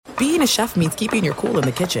being a chef means keeping your cool in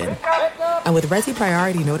the kitchen. And with Resi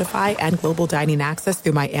Priority Notify and Global Dining Access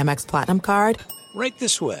through my Amex Platinum card, Right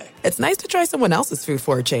this way. it's nice to try someone else's food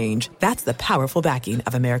for a change. That's the powerful backing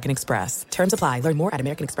of American Express. Terms apply. Learn more at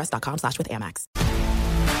americanexpress.com/withAmex.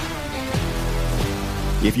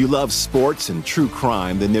 If you love sports and true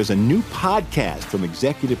crime, then there's a new podcast from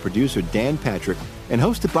executive producer Dan Patrick and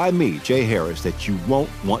hosted by me, Jay Harris, that you won't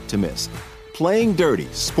want to miss. Playing Dirty: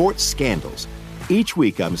 Sports Scandals. Each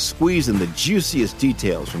week, I'm squeezing the juiciest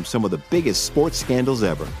details from some of the biggest sports scandals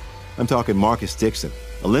ever. I'm talking Marcus Dixon,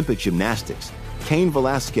 Olympic gymnastics, Cain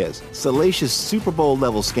Velasquez, salacious Super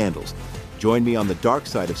Bowl-level scandals. Join me on the dark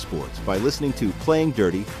side of sports by listening to Playing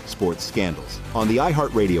Dirty: Sports Scandals on the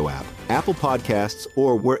iHeartRadio app, Apple Podcasts,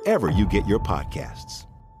 or wherever you get your podcasts.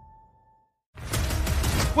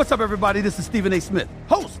 What's up, everybody? This is Stephen A. Smith,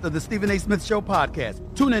 host of the Stephen A. Smith Show podcast.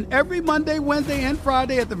 Tune in every Monday, Wednesday, and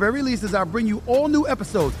Friday at the very least as I bring you all new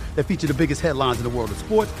episodes that feature the biggest headlines in the world of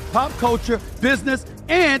sports, pop culture, business,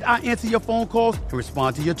 and I answer your phone calls and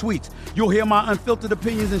respond to your tweets. You'll hear my unfiltered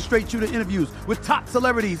opinions and straight-shooter interviews with top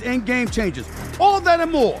celebrities and game changers. All that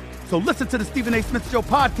and more. So listen to the Stephen A. Smith Show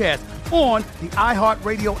podcast on the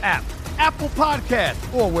iHeartRadio app, Apple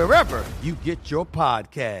Podcasts, or wherever you get your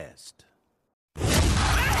podcast.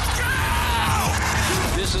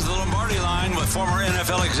 This is the Lombardi Line with former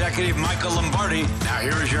NFL executive Michael Lombardi. Now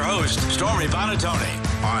here is your host, Stormy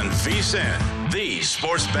Buonantony, on VSiN, the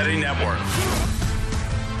Sports Betting Network.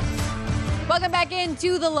 Welcome back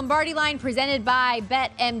into the Lombardi Line presented by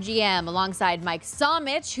BetMGM alongside Mike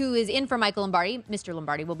Somich, who is in for Michael Lombardi. Mr.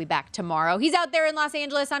 Lombardi will be back tomorrow. He's out there in Los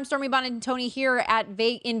Angeles. I'm Stormy Buonantony here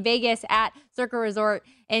in Vegas at Circa Resort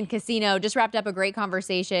and Casino. Just wrapped up a great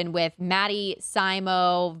conversation with Maddie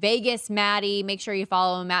Simo, Vegas Maddie. Make sure you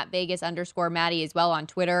follow him at Vegas_Maddie as well on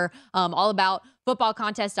Twitter. All about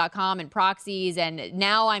footballcontest.com and proxies. And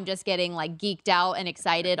now I'm just getting like geeked out and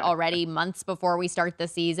excited already months before we start the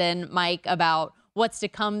season, Mike, about what's to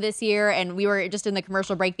come this year. And we were just in the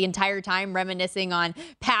commercial break the entire time reminiscing on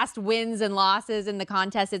past wins and losses in the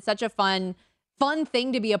contest. It's such a fun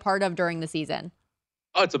thing to be a part of during the season.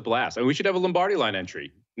 Oh, it's a blast. I mean, we should have a Lombardi Line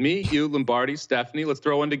entry. Me, you, Lombardi, Stephanie. Let's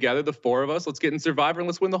throw one together, the four of us. Let's get in Survivor and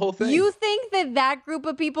let's win the whole thing. You think that group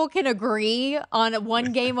of people can agree on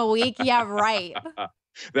one game a week? Yeah, right.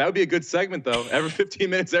 That would be a good segment, though. Every 15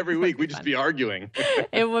 minutes every week, we'd just be arguing.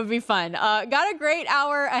 It would be fun. Got a great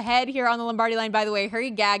hour ahead here on the Lombardi Line. By the way, Harry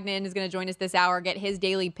Gagnon is going to join us this hour, get his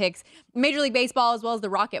daily picks. Major League Baseball, as well as the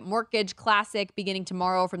Rocket Mortgage Classic beginning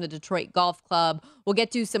tomorrow from the Detroit Golf Club. We'll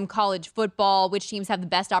get to some college football, which teams have the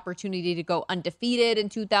best opportunity to go undefeated in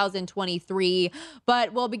 2023.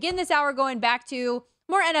 But we'll begin this hour going back to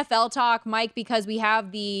more NFL talk, Mike, because we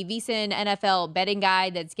have the VSiN NFL betting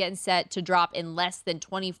guide that's getting set to drop in less than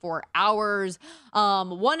 24 hours.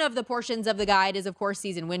 One of the portions of the guide is, of course,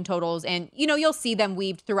 season win totals. And, you'll see them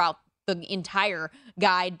weaved throughout the entire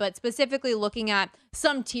guide, but specifically looking at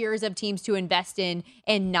some tiers of teams to invest in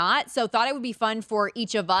and not. So thought it would be fun for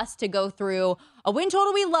each of us to go through a win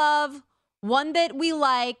total we love, one that we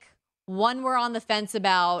like, one we're on the fence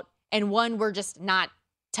about, and one we're just not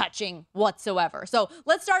touching whatsoever. So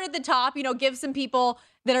let's start at the top, give some people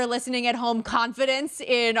that are listening at home confidence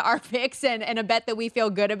in our picks and a bet that we feel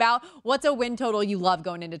good about. What's a win total you love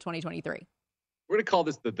going into 2023? We're going to call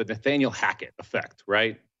this the Nathaniel Hackett effect,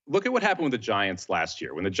 right? Look at what happened with the Giants last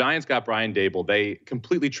year. When the Giants got Brian Daboll, they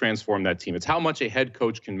completely transformed that team. It's how much a head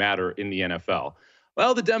coach can matter in the NFL.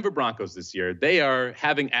 Well, the Denver Broncos this year, they are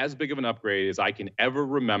having as big of an upgrade as I can ever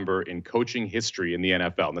remember in coaching history in the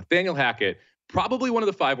NFL. Nathaniel Hackett, probably one of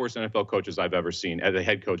the 5 worst NFL coaches I've ever seen at a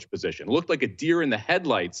head coach position. Looked like a deer in the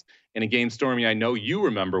headlights in a game, Stormy, I know you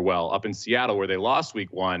remember well, up in Seattle where they lost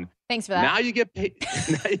week 1. Thanks for that. Now you get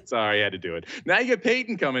sorry, I had to do it. Now you get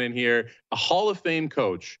Peyton coming in here, a Hall of Fame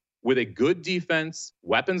coach with a good defense,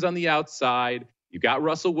 weapons on the outside. You got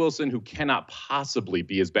Russell Wilson, who cannot possibly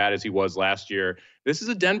be as bad as he was last year. This is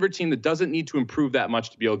a Denver team that doesn't need to improve that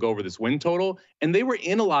much to be able to go over this win total. And they were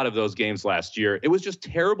in a lot of those games last year. It was just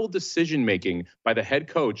terrible decision-making by the head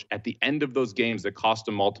coach at the end of those games that cost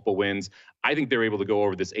them multiple wins. I think they're able to go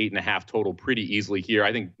over this 8.5 total pretty easily here.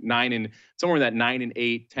 I think somewhere in that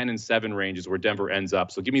 9-8, 10-7 range is where Denver ends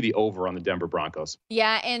up. So give me the over on the Denver Broncos.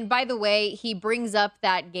 Yeah, and by the way, he brings up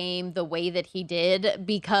that game the way that he did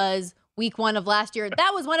because week 1 of last year,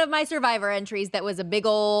 that was one of my Survivor entries that was a big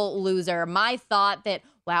ol' loser. My thought that,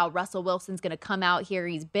 wow, Russell Wilson's going to come out here.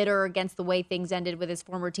 He's bitter against the way things ended with his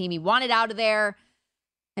former team. He wanted out of there.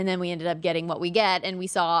 And then we ended up getting what we get, and we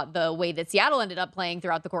saw the way that Seattle ended up playing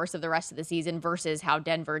throughout the course of the rest of the season versus how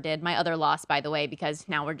Denver did. My other loss, by the way, because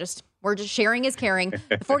now we're just sharing is caring.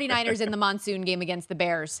 The 49ers in the monsoon game against the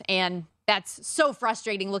Bears, and that's so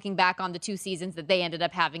frustrating looking back on the 2 seasons that they ended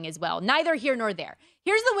up having as well. Neither here nor there.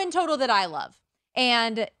 Here's the win total that I love,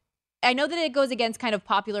 and I know that it goes against kind of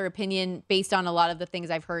popular opinion based on a lot of the things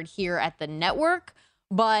I've heard here at the network,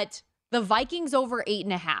 but the Vikings over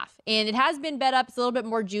 8.5. And it has been bet up. It's a little bit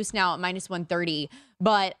more juice now at -130.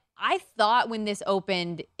 But I thought when this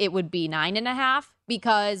opened, it would be 9.5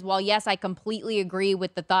 because while, yes, I completely agree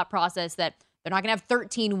with the thought process that they're not going to have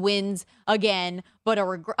 13 wins again, but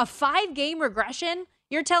a 5-game regression,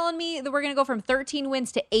 you're telling me that we're going to go from 13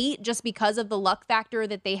 wins to 8 just because of the luck factor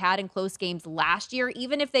that they had in close games last year.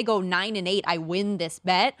 Even if they go 9-8, I win this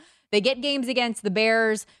bet. They get games against the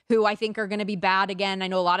Bears, who I think are going to be bad again. I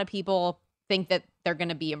know a lot of people think that they're going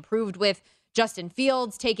to be improved with Justin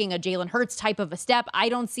Fields taking a Jalen Hurts type of a step. I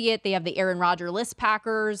don't see it. They have the Aaron Rodgers-less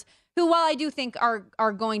Packers, who, while I do think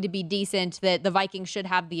are going to be decent, that the Vikings should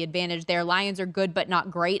have the advantage there. Lions are good, but not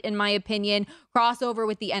great, in my opinion. Crossover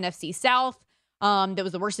with the NFC South. That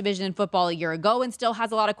was the worst division in football a year ago and still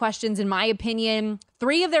has a lot of questions, in my opinion.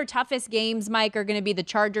 3 of their toughest games, Mike, are going to be the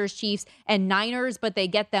Chargers, Chiefs, and Niners, but they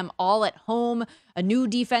get them all at home. A new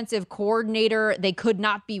defensive coordinator. They could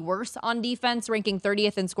not be worse on defense, ranking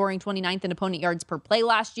 30th and scoring 29th in opponent yards per play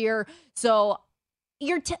last year. So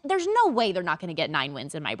there's no way they're not going to get 9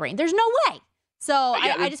 wins in my brain. There's no way. So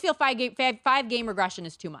yeah, I just feel 5-game regression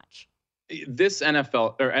is too much. This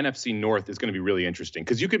NFL or NFC North is going to be really interesting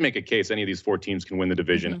because you could make a case any of these 4 teams can win the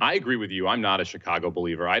division. I agree with you. I'm not a Chicago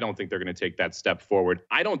believer. I don't think they're going to take that step forward.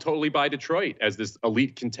 I don't totally buy Detroit as this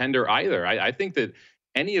elite contender either. I think that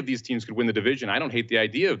any of these teams could win the division. I don't hate the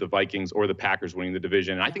idea of the Vikings or the Packers winning the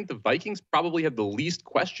division. And I think the Vikings probably have the least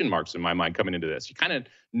question marks in my mind coming into this. You kind of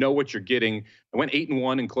know what you're getting. I went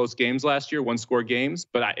 8-1 in close games last year, 1-score games.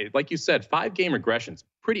 But like you said, 5-game regression's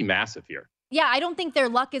pretty massive here. Yeah, I don't think their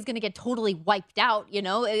luck is going to get totally wiped out,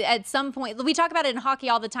 At some point, we talk about it in hockey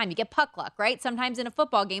all the time. You get puck luck, right? Sometimes in a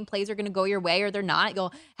football game, plays are going to go your way or they're not.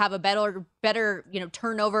 You'll have a better,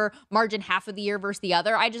 turnover margin half of the year versus the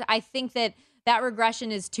other. I think that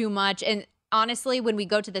regression is too much. And honestly, when we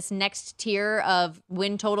go to this next tier of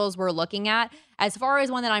win totals we're looking at, as far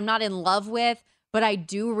as one that I'm not in love with, but I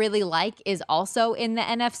do really like, is also in the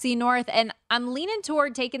NFC North. And I'm leaning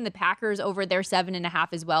toward taking the Packers over their 7.5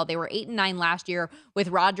 as well. They were 8-9 last year with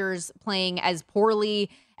Rodgers playing as poorly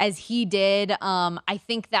as he did. I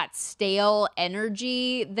think that stale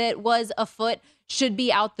energy that was afoot should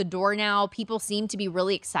be out the door now. People seem to be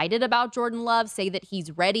really excited about Jordan Love, say that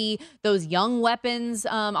he's ready. Those young weapons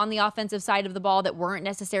on the offensive side of the ball that weren't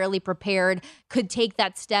necessarily prepared could take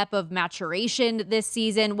that step of maturation this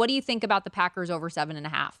season. What do you think about the Packers over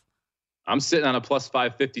 7.5? I'm sitting on a plus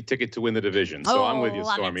 550 ticket to win the division. So I'm with you,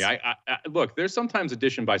 Stormy. I look, there's sometimes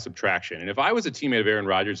addition by subtraction. And if I was a teammate of Aaron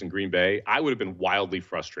Rodgers in Green Bay, I would have been wildly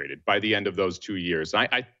frustrated by the end of those 2 years.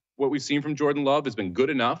 What we've seen from Jordan Love has been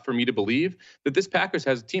good enough for me to believe that this Packers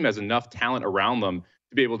team has enough talent around them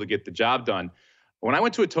to be able to get the job done. When I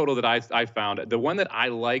went to a total that I found, the one that I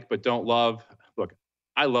like but don't love, look,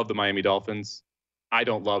 I love the Miami Dolphins. I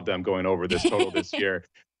don't love them going over this total this year.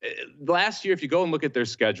 Last year, if you go and look at their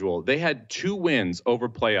schedule, they had 2 wins over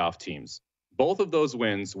playoff teams. Both of those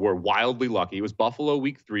wins were wildly lucky. It was Buffalo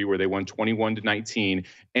week 3 where they won 21-19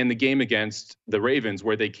 and the game against the Ravens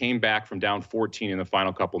where they came back from down 14 in the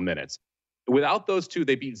final couple minutes. Without those 2,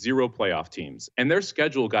 they beat 0 playoff teams, and their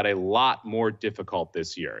schedule got a lot more difficult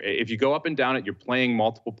this year. If you go up and down it, you're playing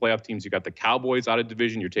multiple playoff teams. You got the Cowboys out of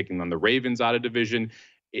division. You're taking on the Ravens out of division.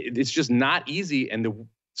 It's just not easy, and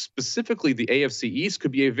specifically the AFC East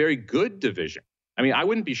could be a very good division. I mean, I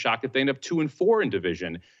wouldn't be shocked if they end up 2-4 in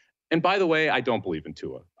division. And by the way, I don't believe in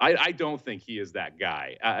Tua. I don't think he is that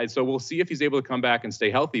guy. So we'll see if he's able to come back and stay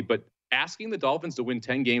healthy. But asking the Dolphins to win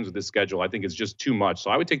 10 games with this schedule, I think is just too much. So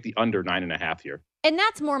I would take the under 9.5 here. And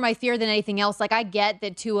that's more my fear than anything else. Like, I get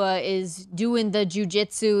that Tua is doing the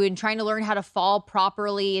jujitsu and trying to learn how to fall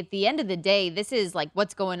properly. At the end of the day, this is like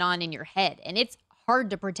what's going on in your head. And it's hard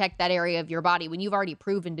to protect that area of your body when you've already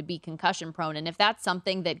proven to be concussion prone. And if that's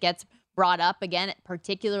something that gets brought up again,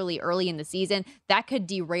 particularly early in the season, that could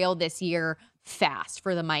derail this year fast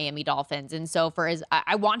for the Miami Dolphins. And so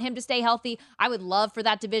I want him to stay healthy. I would love for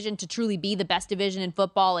that division to truly be the best division in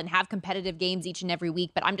football and have competitive games each and every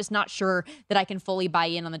week, but I'm just not sure that I can fully buy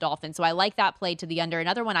in on the Dolphins. So I like that play to the under.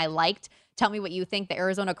 Another one I liked, tell me what you think, the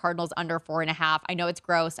Arizona Cardinals under 4.5. I know it's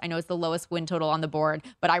gross. I know it's the lowest win total on the board,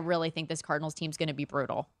 but I really think this Cardinals team's going to be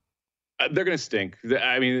brutal. They're going to stink.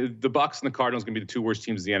 I mean, the Bucs and the Cardinals are going to be the two worst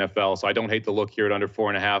teams in the NFL, so I don't hate the look here at under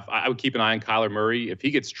 4.5. I would keep an eye on Kyler Murray. If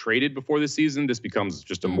he gets traded before the season, this becomes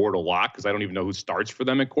just a mortal lock because I don't even know who starts for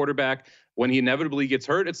them at quarterback. When he inevitably gets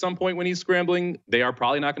hurt at some point when he's scrambling, they are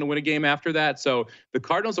probably not going to win a game after that. So the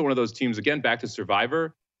Cardinals are one of those teams, again, back to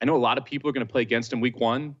Survivor. I know a lot of people are going to play against them week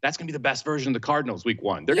 1. That's going to be the best version of the Cardinals week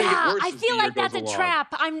 1. They're going to get worse. I feel like that's a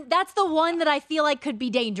trap. That's the one that I feel like could be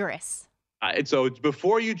dangerous. So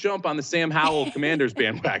before you jump on the Sam Howell Commanders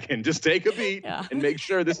bandwagon, just take a beat and make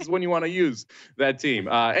sure this is when you want to use that team.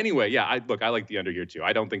 Anyway, I like the under here too.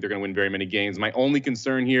 I don't think they're going to win very many games. My only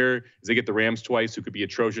concern here is they get the Rams twice, who could be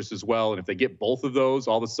atrocious as well. And if they get both of those,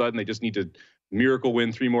 all of a sudden they just need to miracle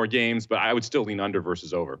win 3 more games, but I would still lean under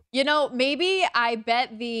versus over. Maybe I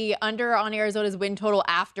bet the under on Arizona's win total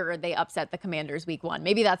after they upset the Commanders week 1.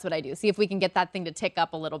 Maybe that's what I do. See if we can get that thing to tick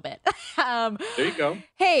up a little bit. There you go.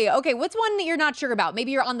 Hey, okay, what's one that you're not sure about?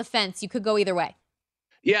 Maybe you're on the fence. You could go either way.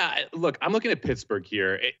 Yeah, look, I'm looking at Pittsburgh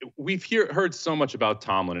here. We've heard so much about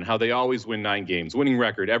Tomlin and how they always win 9 games, winning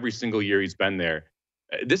record every single year he's been there.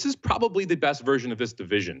 This is probably the best version of this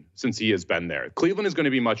division since he has been there. Cleveland is going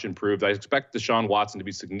to be much improved. I expect Deshaun Watson to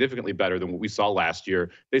be significantly better than what we saw last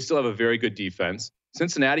year. They still have a very good defense.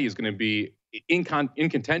 Cincinnati is going to be in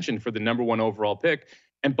contention for the number 1 overall pick.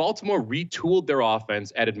 And Baltimore retooled their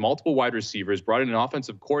offense, added multiple wide receivers, brought in an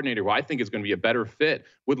offensive coordinator who I think is going to be a better fit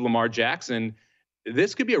with Lamar Jackson.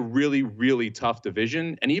 This could be a really, really tough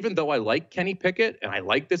division. And even though I like Kenny Pickett and I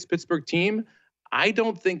like this Pittsburgh team, I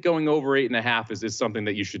don't think going over 8.5 is something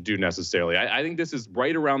that you should do necessarily. I think this is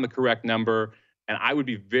right around the correct number, and I would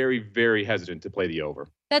be very, very hesitant to play the over.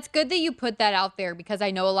 That's good that you put that out there because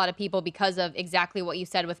I know a lot of people, because of exactly what you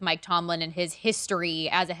said with Mike Tomlin and his history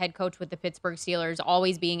as a head coach with the Pittsburgh Steelers,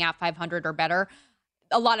 always being at 500 or better,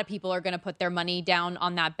 a lot of people are going to put their money down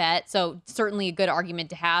on that bet. So certainly a good argument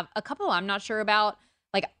to have. A couple I'm not sure about.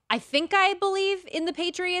 I think I believe in the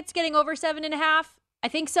Patriots getting over 7.5. I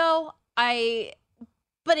think so.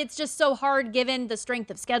 But it's just so hard given the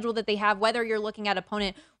strength of schedule that they have, whether you're looking at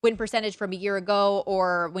opponent win percentage from a year ago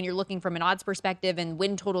or when you're looking from an odds perspective and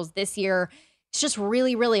win totals this year. It's just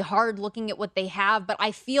really, really hard looking at what they have. But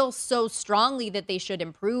I feel so strongly that they should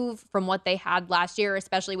improve from what they had last year,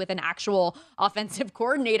 especially with an actual offensive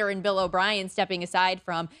coordinator in Bill O'Brien stepping aside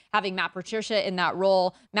from having Matt Patricia in that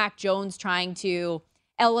role, Mac Jones trying to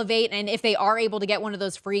elevate. And if they are able to get one of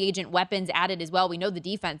those free agent weapons added as well, we know the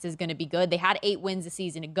defense is going to be good. They had 8 wins a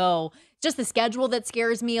season ago. It's just the schedule that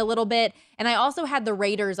scares me a little bit. And I also had the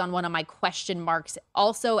Raiders on one of my question marks,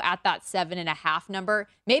 also at that 7.5 number.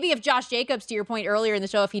 Maybe if Josh Jacobs, to your point earlier in the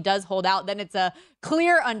show, if he does hold out, then it's a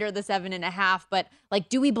clear under the 7.5. But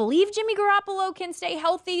do we believe Jimmy Garoppolo can stay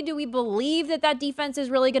healthy? Do we believe that defense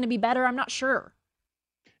is really going to be better? I'm not sure.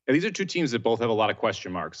 And these are two teams that both have a lot of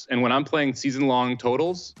question marks. And when I'm playing season-long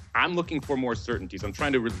totals, I'm looking for more certainties. I'm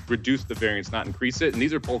trying to reduce the variance, not increase it. And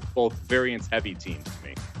these are both variance-heavy teams to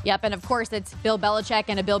me. Yep, and of course, it's Bill Belichick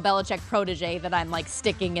and a Bill Belichick protege that I'm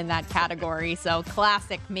sticking in that category. So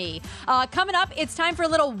classic me. Coming up, it's time for a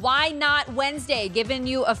little Why Not Wednesday, giving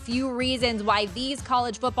you a few reasons why these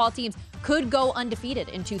college football teams could go undefeated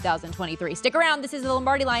in 2023. Stick around. This is the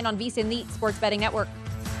Lombardi Line on VSiN, the Sports Betting Network.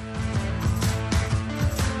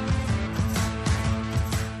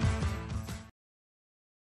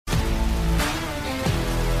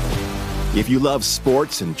 If you love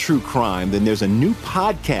sports and true crime, then there's a new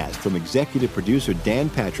podcast from executive producer Dan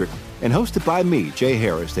Patrick and hosted by me, Jay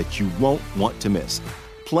Harris, that you won't want to miss.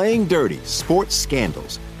 Playing Dirty: Sports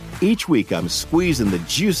Scandals. Each week, I'm squeezing the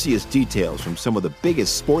juiciest details from some of the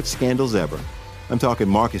biggest sports scandals ever. I'm talking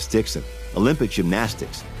Marcus Dixon, Olympic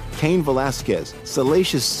gymnastics, Cain Velasquez,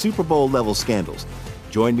 salacious Super Bowl-level scandals.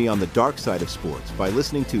 Join me on the dark side of sports by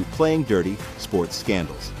listening to Playing Dirty: Sports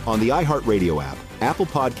Scandals on the iHeartRadio app, Apple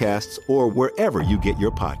Podcasts, or wherever you get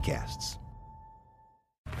your podcasts.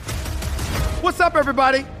 What's up,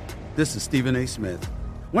 everybody? This is Stephen A. Smith.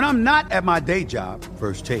 When I'm not at my day job,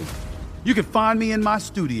 First Take, you can find me in my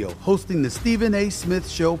studio hosting the Stephen A. Smith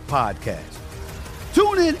Show podcast.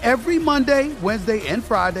 Tune in every Monday, Wednesday, and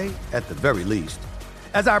Friday, at the very least,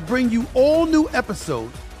 as I bring you all new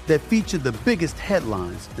episodes that feature the biggest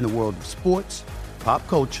headlines in the world of sports, pop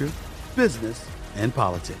culture, business, and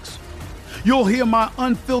politics. You'll hear my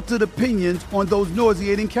unfiltered opinions on those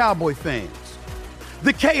nauseating Cowboy fans,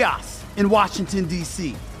 the chaos in Washington,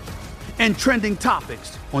 D.C., and trending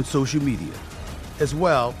topics on social media, as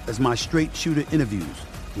well as my straight shooter interviews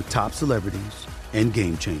with top celebrities and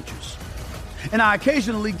game changers. And I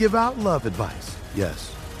occasionally give out love advice.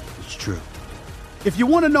 Yes, it's true. If you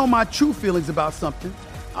want to know my true feelings about something,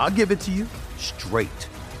 I'll give it to you straight.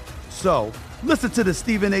 So Listen to the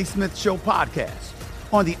Stephen A. Smith Show podcast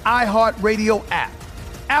on the iHeartRadio app,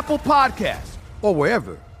 Apple Podcasts, or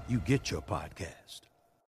wherever you get your podcast.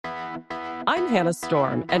 I'm Hannah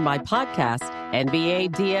Storm, and my podcast,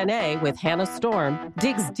 NBA DNA with Hannah Storm,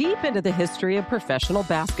 digs deep into the history of professional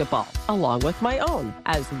basketball, along with my own,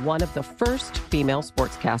 as one of the first female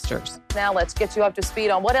sportscasters. Now let's get you up to speed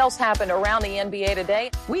on what else happened around the NBA today.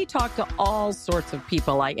 We talk to all sorts of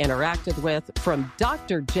people I interacted with, from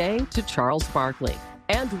Dr. J to Charles Barkley,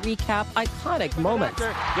 and recap iconic moments.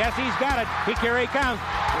 Yes, he's got it. Here he comes.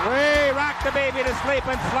 Way rock the baby to sleep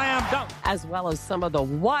and slam dunk. As well as some of the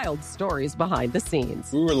wild stories behind the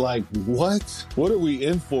scenes. We were like, what? What are we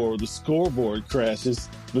in for? The scoreboard crashes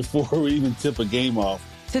before we even tip a game off.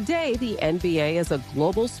 Today, the NBA is a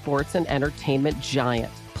global sports and entertainment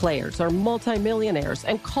giant. Players are multimillionaires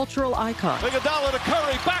and cultural icons. Iguodala to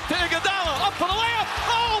Curry, back to Iguodala, up for the layup.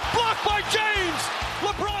 Oh, blocked by James.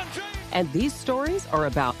 LeBron James. And these stories are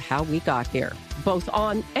about how we got here, both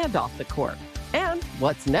on and off the court. And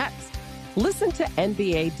what's next? Listen to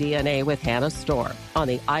NBA DNA with Hannah Storm on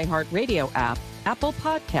the iHeartRadio app, Apple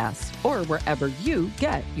Podcasts, or wherever you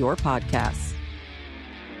get your podcasts.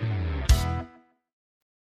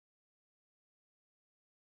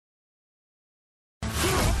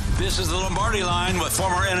 This is the Lombardi Line with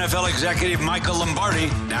former NFL executive Michael Lombardi.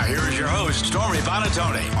 Now here is your host, Stormy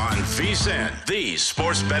Bonatoni, on VSiN, the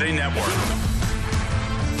Sports Betting Network.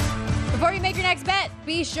 Before you make your next bet,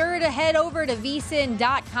 be sure to head over to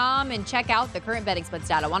vsin.com and check out the current betting splits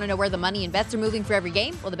data. Want to know where the money and bets are moving for every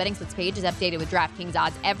game? Well, the betting splits page is updated with DraftKings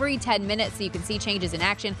odds every 10 minutes, so you can see changes in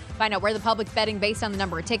action, find out where the public's betting based on the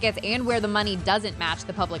number of tickets, and where the money doesn't match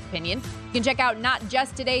the public opinion. You can check out not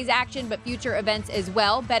just today's action, but future events as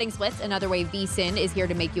well. Betting splits, another way VSiN is here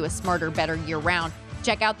to make you a smarter, better year-round.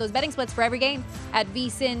 Check out those betting splits for every game at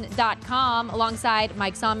vsin.com. Alongside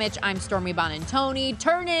Mike Somich, I'm Stormy Bonantoni.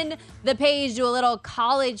 Turning the page to a little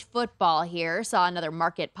college football here. Saw another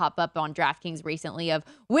market pop up on DraftKings recently of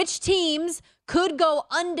which teams could go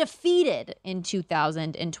undefeated in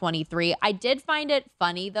 2023. I did find it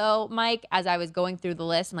funny, though, Mike, as I was going through the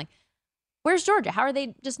list. I'm like, where's Georgia? How are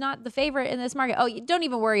they just not the favorite in this market? Oh, you don't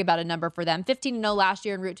even worry about a number for them. 15-0 last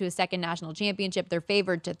year en route to a second national championship. They're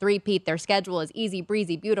favored to three-peat. Their schedule is easy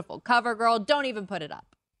breezy, beautiful. Cover girl. Don't even put it up.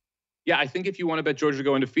 Yeah, I think if you want to bet Georgia to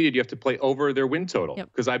go undefeated, you have to play over their win total,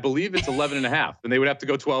 because I believe it's 11.5, and they would have to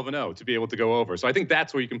go 12-0 to be able to go over. So I think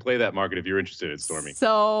that's where you can play that market if you're interested in, Stormy.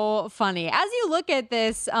 So funny. As you look at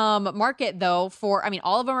this market, though,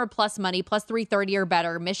 all of them are plus money, plus 330 or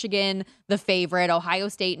better. Michigan, the favorite. Ohio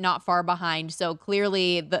State, not far behind. So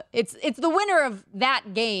clearly, it's the winner of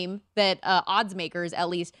that game that odds makers at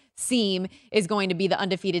least seem is going to be the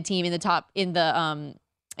undefeated team in the top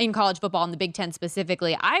in college football, in the Big Ten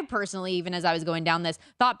specifically. I personally, even as I was going down this,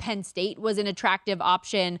 thought Penn State was an attractive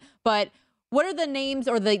option. But what are the names,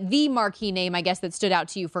 or the marquee name, I guess, that stood out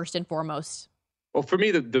to you first and foremost? Well, for me,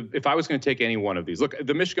 if I was going to take any one of these, look,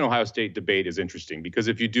 the Michigan-Ohio State debate is interesting, because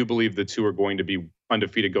if you do believe the two are going to be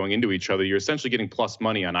undefeated going into each other, you're essentially getting plus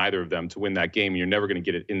money on either of them to win that game, and you're never going to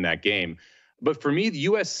get it in that game. But for me, the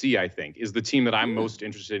USC, I think, is the team that I'm most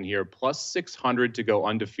interested in here. Plus 600 to go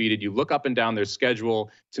undefeated. You look up and down their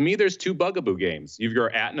schedule. To me, there's two bugaboo games.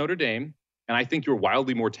 You're at Notre Dame, and I think you're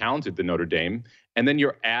wildly more talented than Notre Dame. And then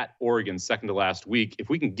you're at Oregon, second to last week.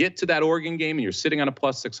 If we can get to that Oregon game and you're sitting on a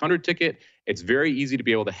plus 600 ticket, it's very easy to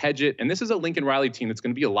be able to hedge it. And this is a Lincoln Riley team that's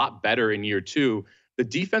going to be a lot better in year two. The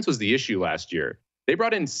defense was the issue last year. They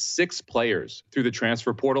brought in 6 players through the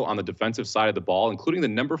transfer portal on the defensive side of the ball, including the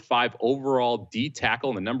number 5 overall D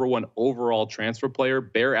tackle and the number 1 overall transfer player,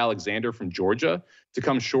 Bear Alexander from Georgia, to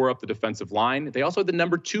come shore up the defensive line. They also had the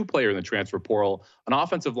number 2 player in the transfer portal, an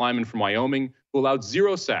offensive lineman from Wyoming, who allowed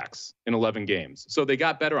 0 sacks in 11 games. So they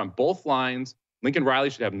got better on both lines. Lincoln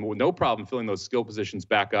Riley should have no problem filling those skill positions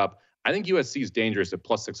back up. I think USC is dangerous at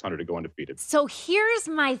plus 600 to go undefeated. So here's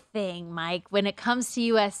my thing, Mike, when it comes to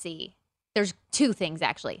USC. There's 2 things,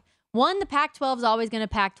 actually. One, the Pac-12 is always going to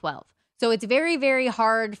Pac-12. So it's very, very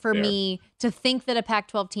hard for me to think that a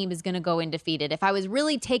Pac-12 team is going to go undefeated. If I was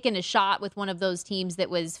really taking a shot with one of those teams that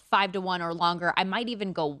was 5-1 or longer, I might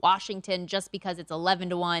even go Washington just because it's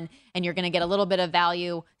 11-1 and you're going to get a little bit of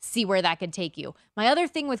value, see where that could take you. My other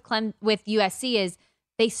thing with USC is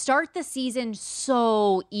they start the season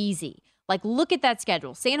so easy. Like, look at that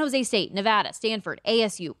schedule. San Jose State, Nevada, Stanford,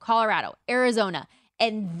 ASU, Colorado, Arizona.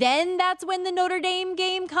 And then that's when the Notre Dame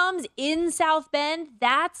game comes in South Bend.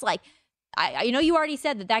 That's like, I know you already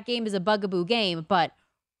said that game is a bugaboo game, but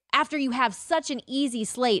after you have such an easy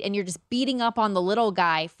slate and you're just beating up on the little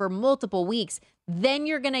guy for multiple weeks, then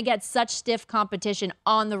you're going to get such stiff competition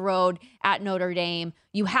on the road at Notre Dame.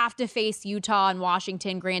 You have to face Utah and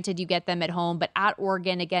Washington. Granted, you get them at home, but at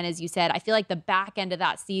Oregon, again, as you said, I feel like the back end of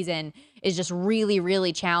that season is just really,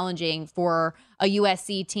 really challenging for a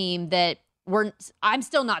USC team that I'm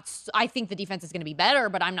still not, I think the defense is going to be better,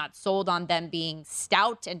 but I'm not sold on them being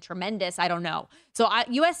stout and tremendous. I don't know. So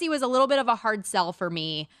USC was a little bit of a hard sell for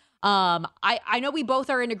me. I know we both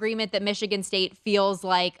are in agreement that Michigan State feels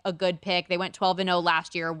like a good pick. They went 12-0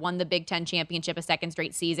 last year, won the Big Ten championship a second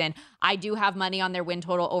straight season. I do have money on their win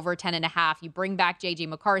total over 10.5. You bring back J.J.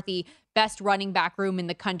 McCarthy, best running back room in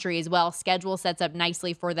the country as well. Schedule sets up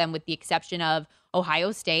nicely for them with the exception of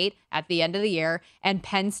Ohio State at the end of the year and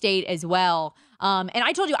Penn State as well. And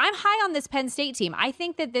I told you, I'm high on this Penn State team. I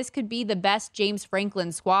think that this could be the best James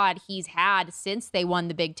Franklin squad he's had since they won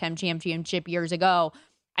the Big Ten championship years ago.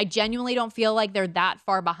 I genuinely don't feel like they're that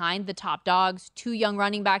far behind the top dogs. 2 young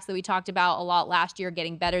running backs that we talked about a lot last year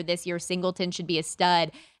getting better this year. Singleton should be a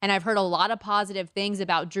stud. And I've heard a lot of positive things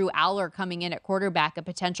about Drew Aller coming in at quarterback, a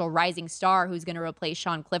potential rising star who's going to replace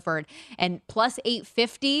Sean Clifford. And plus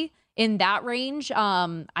 850 in that range,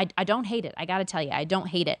 I don't hate it. I got to tell you, I don't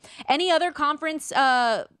hate it. Any other conference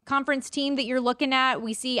team that you're looking at?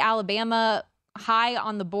 We see Alabama high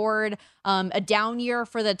on the board, a down year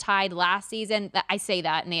for the Tide last season. I say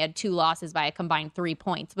that, and they had 2 losses by a combined 3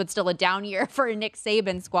 points, but still a down year for a Nick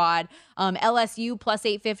Saban squad. LSU plus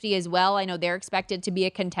 850 as well. I know they're expected to be a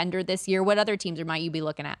contender this year. What other teams might you be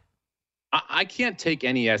looking at? I can't take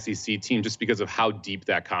any SEC team just because of how deep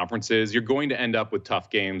that conference is. You're going to end up with tough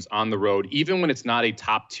games on the road. Even when it's not a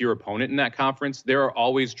top-tier opponent in that conference, there are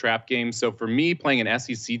always trap games. So for me, playing an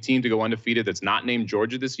SEC team to go undefeated that's not named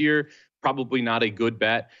Georgia this year, probably not a good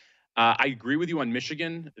bet. I agree with you on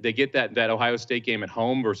Michigan. They get that Ohio State game at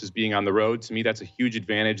home versus being on the road. To me, that's a huge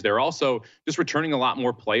advantage. They're also just returning a lot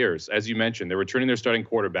more players. As you mentioned, they're returning their starting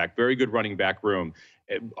quarterback, very good running back room.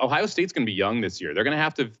 Ohio State's going to be young this year. They're going to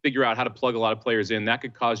have to figure out how to plug a lot of players in. That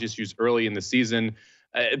could cause issues early in the season.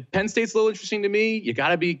 Penn State's a little interesting to me. You got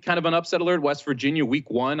to be kind of on upset alert. West Virginia, week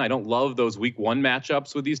 1. I don't love those week 1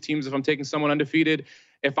 matchups with these teams if I'm taking someone undefeated.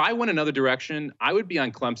 If I went another direction, I would be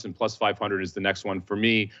on Clemson plus 500 is the next one for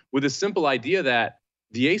me, with a simple idea that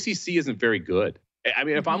the ACC isn't very good. I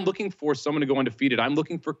mean, if I'm looking for someone to go undefeated, I'm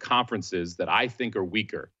looking for conferences that I think are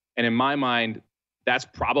weaker. And in my mind, that's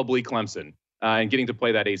probably Clemson. And getting to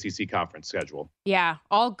play that ACC conference schedule. Yeah,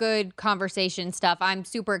 all good conversation stuff. I'm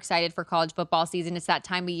super excited for college football season. It's that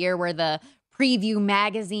time of year where the preview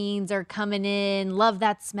magazines are coming in. Love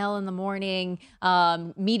that smell in the morning.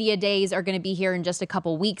 Media days are going to be here in just a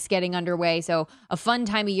couple weeks getting underway. So a fun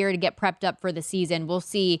time of year to get prepped up for the season. We'll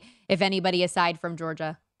see if anybody aside from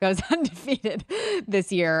Georgia goes undefeated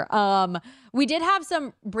this year. We did have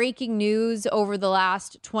some breaking news over the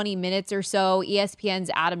last 20 minutes or so.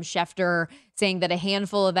 ESPN's Adam Schefter saying that a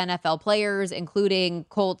handful of NFL players, including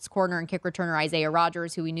Colts corner and kick returner Isaiah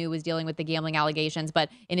Rodgers, who we knew was dealing with the gambling allegations, but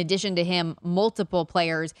in addition to him, multiple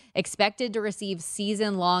players expected to receive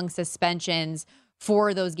season-long suspensions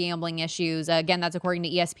for those gambling issues. Again, that's according to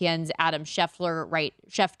ESPN's Adam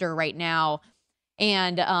Schefter right now.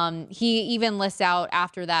 And he even lists out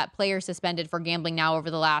after that players suspended for gambling now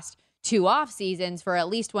over the last 2 off seasons for at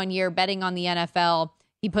least 1 year betting on the NFL.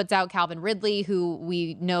 He puts out Calvin Ridley, who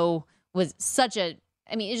we know was it's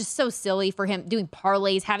just so silly for him doing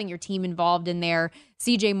parlays, having your team involved in there.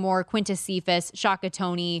 CJ Moore, Quintus Cephas, Shaka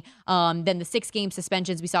Toney, then the 6-game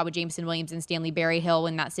suspensions we saw with Jameson Williams and Stanley Berryhill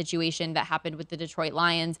in that situation that happened with the Detroit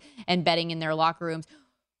Lions and betting in their locker rooms.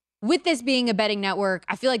 With this being a betting network,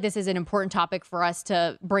 I feel like this is an important topic for us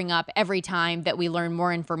to bring up every time that we learn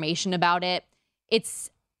more information about it.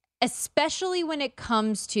 It's especially when it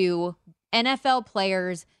comes to NFL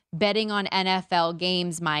players betting on NFL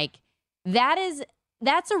games, Mike.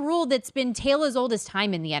 That's a rule that's been tale as old as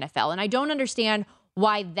time in the NFL. And I don't understand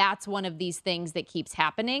why that's one of these things that keeps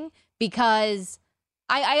happening, because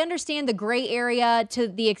I understand the gray area to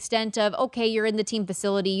the extent of, okay, you're in the team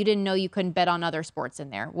facility. You didn't know you couldn't bet on other sports in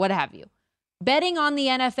there. What have you? Betting on the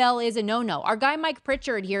NFL is a no-no. Our guy Mike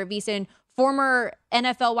Pritchard here at VSiN, former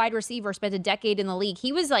NFL wide receiver, spent a decade in the league.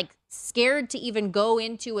 He was scared to even go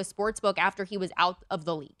into a sports book after he was out of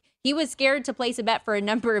the league. He was scared to place a bet for a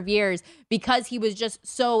number of years because he was just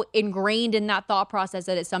so ingrained in that thought process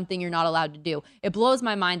that it's something you're not allowed to do. It blows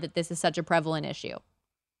my mind that this is such a prevalent issue.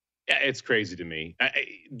 Yeah, it's crazy to me.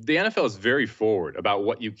 The NFL is very forward about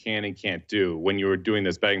what you can and can't do when you're doing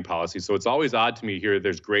this betting policy. So it's always odd to me here.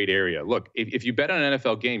 There's great area. Look, if you bet on an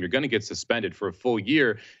NFL game, you're going to get suspended for a full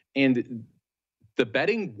year. And the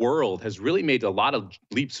betting world has really made a lot of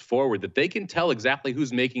leaps forward that they can tell exactly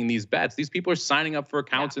who's making these bets. These people are signing up for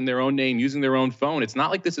accounts in their own name, using their own phone. It's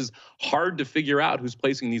not like this is hard to figure out who's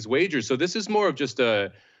placing these wagers. So this is more of just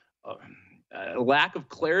a lack of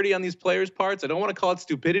clarity on these players' parts. I don't want to call it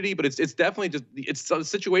stupidity, but it's definitely just, it's a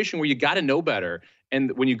situation where you got to know better.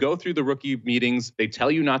 And when you go through the rookie meetings, they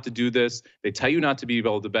tell you not to do this. They tell you not to be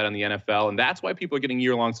able to bet on the NFL. And that's why people are getting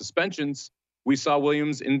year-long suspensions. We saw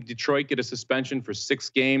Williams in Detroit get a suspension for 6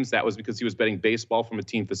 games. That was because he was betting baseball from a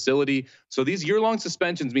team facility. So these year-long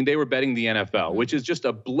suspensions mean they were betting the NFL, which is just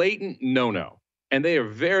a blatant no-no. And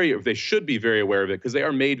they should be very aware of it because they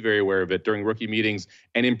are made very aware of it during rookie meetings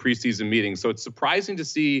and in preseason meetings. So it's surprising to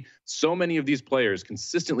see so many of these players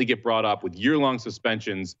consistently get brought up with year-long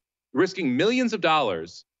suspensions, risking millions of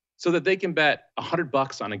dollars so that they can bet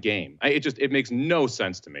 $100 on a game. It makes no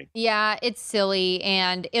sense to me. Yeah, it's silly.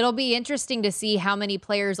 And it'll be interesting to see how many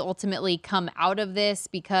players ultimately come out of this,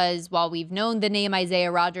 because while we've known the name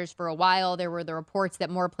Isaiah Rodgers for a while, there were the reports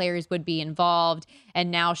that more players would be involved.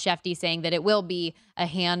 And now Shefty saying that it will be a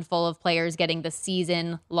handful of players getting the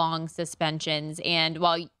season-long suspensions. And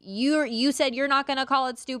while you said you're not going to call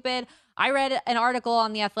it stupid, I read an article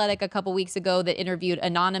on The Athletic a couple weeks ago that interviewed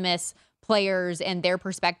anonymous players and their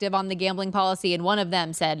perspective on the gambling policy. And one of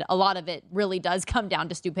them said a lot of it really does come down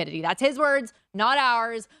to stupidity. That's his words, not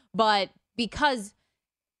ours. But because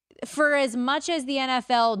for as much as the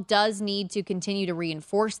NFL does need to continue to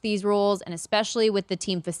reinforce these rules, and especially with the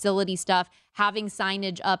team facility stuff, having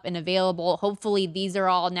signage up and available, hopefully these are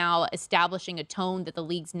all now establishing a tone that the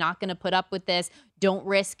league's not going to put up with this. Don't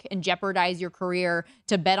risk and jeopardize your career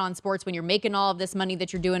to bet on sports when you're making all of this money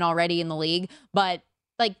that you're doing already in the league. But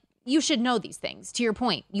you should know these things. To your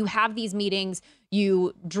point, you have these meetings,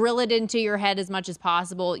 you drill it into your head as much as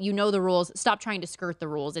possible. You know the rules. Stop trying to skirt the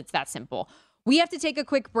rules. It's that simple. We have to take a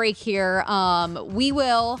quick break here. We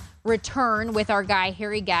will return with our guy,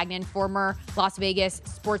 Harry Gagnon, former Las Vegas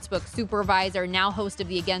sportsbook supervisor, now host of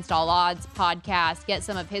the Against All Odds podcast. Get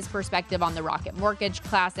some of his perspective on the Rocket Mortgage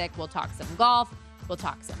Classic. We'll talk some golf. We'll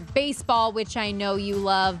talk some baseball, which I know you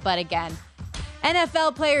love. But again,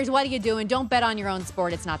 NFL players, what are you doing? Don't bet on your own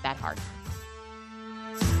sport. It's not that hard.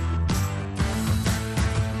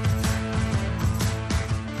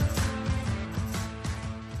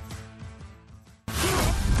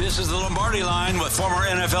 This is the Lombardi Line with former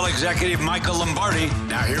NFL executive Michael Lombardi.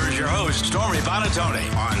 Now here is your host, Stormy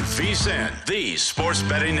Bonatoni, on VSiN, the Sports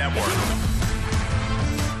Betting Network.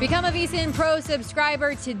 Become a VSiN Pro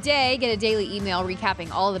subscriber today. Get a daily email recapping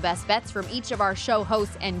all the best bets from each of our show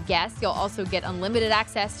hosts and guests. You'll also get unlimited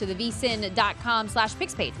access to the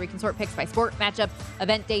vsin.com/picks page, where you can sort picks by sport, matchup,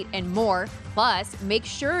 event date, and more. Plus, make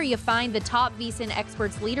sure you find the top VSiN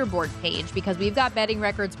experts leaderboard page, because we've got betting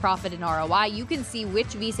records, profit, and ROI. You can see which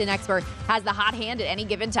VSiN expert has the hot hand at any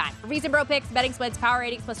given time. For VSiN Pro picks, betting splits, power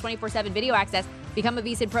ratings, plus 24/7 video access, become a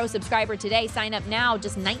VSiN Pro subscriber today. Sign up now,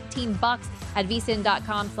 just $19 at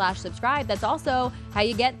vsin.com/subscribe. That's also how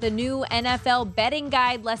you get the new NFL betting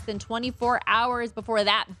guide less than 24 hours before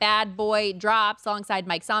that bad boy drops. Alongside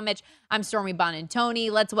Mike Somich, I'm Stormy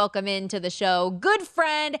Bonantoni. Let's welcome into the show good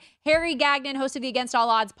friend Harry Gagnon, host of the Against All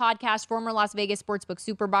Odds podcast, former Las Vegas sportsbook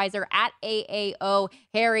supervisor at AAO.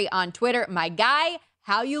 Harry on Twitter. My guy,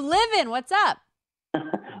 how you living? What's up?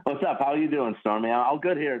 What's up? How are you doing, Stormy? All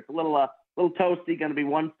good here. It's a little toasty, going to be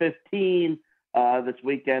 115 this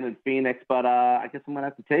weekend in Phoenix, but I guess I'm going to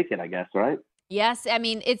have to take it, I guess, right? Yes. I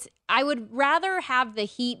mean, I would rather have the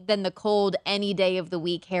heat than the cold any day of the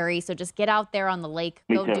week, Harry. So just get out there on the lake,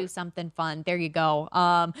 go do something fun. There you go.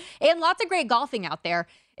 And lots of great golfing out there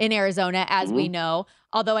in Arizona, as we know.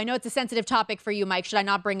 Although I know it's a sensitive topic for you, Mike. Should I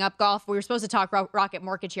not bring up golf? We were supposed to talk Rocket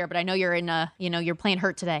Mortgage here, but I know you're you're playing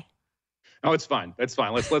hurt today. Oh, it's fine. That's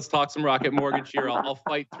fine. Let's talk some Rocket Mortgage here. I'll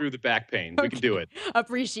fight through the back pain. We can do it.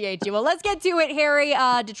 Appreciate you. Well, let's get to it, Harry.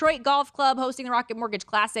 Detroit Golf Club hosting the Rocket Mortgage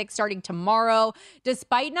Classic starting tomorrow.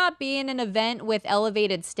 Despite not being an event with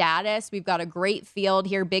elevated status, we've got a great field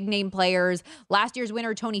here, big name players. Last year's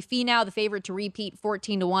winner, Tony Finau, the favorite to repeat,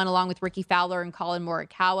 14-1, along with Ricky Fowler and Colin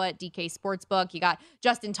Morikawa at DK Sportsbook. You got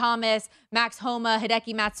Justin Thomas, Max Homa,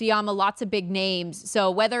 Hideki Matsuyama, lots of big names. So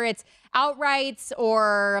whether it's outrights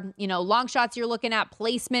or, long shots you're looking at,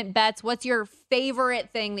 placement bets, what's your favorite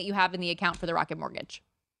thing that you have in the account for the Rocket Mortgage?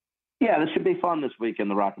 Yeah, this should be fun this week in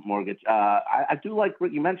the Rocket Mortgage. I do like,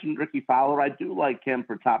 you mentioned Ricky Fowler. I do like him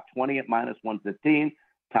for top 20 at -115,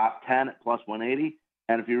 top 10 at +180.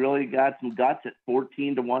 And if you really got some guts at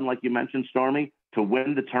 14-1, like you mentioned, Stormy, to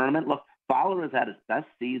win the tournament. Look, Fowler has had his best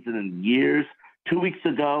season in years. 2 weeks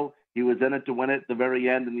ago, he was in it to win it at the very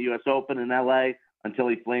end in the U.S. Open in L.A. until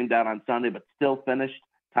he flamed out on Sunday, but still finished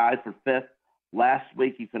tied for fifth. Last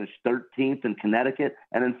week, he finished 13th in Connecticut.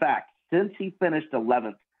 And in fact, since he finished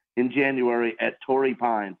 11th in January at Torrey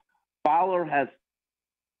Pines, Fowler has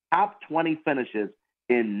top 20 finishes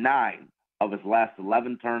in 9 of his last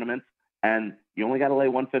 11 tournaments. And you only got to lay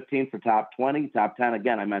 115 for top 20. Top 10,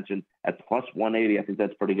 again, I mentioned, at plus 180. I think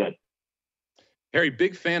that's pretty good. Harry,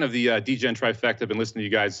 big fan of the DGen trifecta. I've been listening to you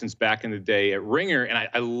guys since back in the day at Ringer, and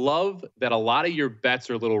I love that a lot of your bets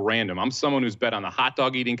are a little random. I'm someone who's bet on the hot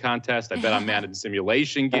dog eating contest. I bet on Madden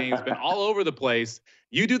simulation games, been all over the place.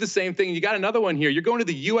 You do the same thing. You got another one here. You're going to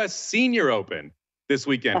the U.S. Senior Open this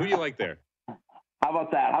weekend. Who do you like there? How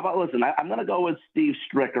about that? Listen, I'm going to go with Steve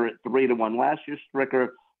Stricker at 3-1. Last year, Stricker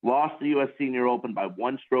lost the U.S. Senior Open by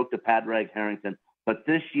 1 stroke to Padraig Harrington. But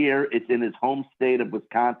this year, it's in his home state of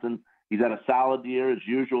Wisconsin. He's had a solid year, as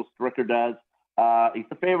usual, Stricker does. He's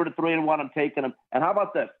the favorite at 3-1. I'm taking him. And how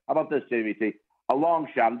about this? JVT? A long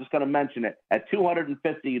shot. I'm just going to mention it. At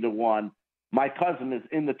 250-1, my cousin is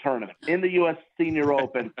in the tournament. In the U.S. Senior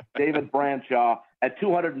Open, David Branshaw, at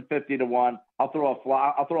 250-1. I'll throw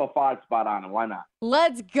a 5 spot on him. Why not?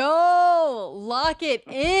 Let's go. Lock it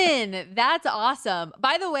in. That's awesome.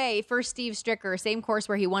 By the way, for Steve Stricker, same course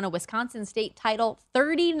where he won a Wisconsin state title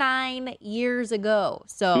 39 years ago.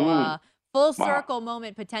 So full circle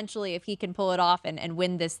moment potentially if he can pull it off and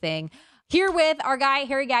win this thing. Here with our guy,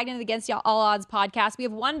 Harry Gagnon of the Against All Odds podcast. We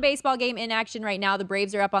have one baseball game in action right now. The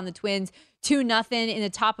Braves are up on the Twins 2-0 in the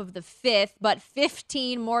top of the 5th, but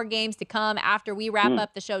 15 more games to come after we wrap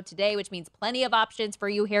up the show today, which means plenty of options for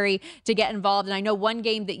you, Harry, to get involved. And I know one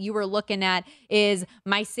game that you were looking at is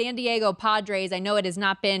my San Diego Padres. I know it has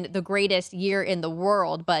not been the greatest year in the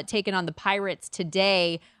world, but taking on the Pirates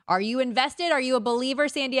today. Are you invested? Are you a believer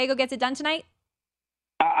San Diego gets it done tonight?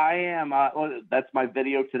 I am. That's my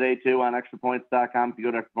video today, too, on extrapoints.com. If you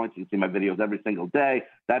go to Extra Points, you can see my videos every single day.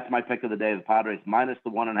 That's my pick of the day, the Padres, minus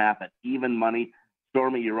the 1.5 at even money.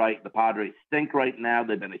 Stormy, you're right. The Padres stink right now.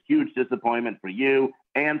 They've been a huge disappointment for you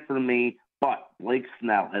and for me. But Blake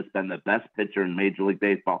Snell has been the best pitcher in Major League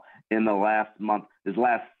Baseball in the last month. His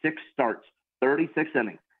last 6 starts, 36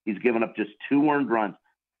 innings. He's given up just 2 earned runs,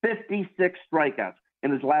 56 strikeouts.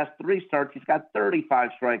 In his last 3 starts, he's got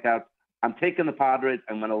 35 strikeouts. I'm taking the Padres.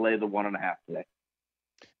 I'm going to lay the 1.5 today.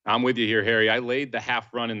 I'm with you here, Harry. I laid the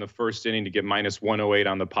half run in the first inning to get minus 108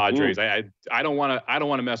 on the Padres. I don't want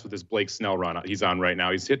to mess with this Blake Snell run he's on right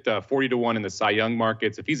now. He's hit 40-1 in the Cy Young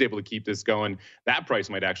markets. If he's able to keep this going, that price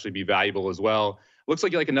might actually be valuable as well. Looks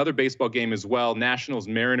like you like another baseball game as well. Nationals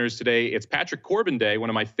Mariners today. It's Patrick Corbin Day,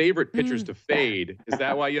 one of my favorite pitchers to fade. Is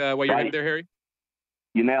that why you're in there, Harry?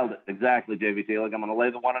 You nailed it exactly, JVT. Look, I'm going to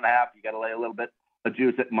lay the 1.5. You got to lay a little bit of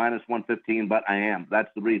juice at minus 115, but I am. That's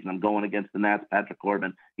the reason I'm going against the Nats. Patrick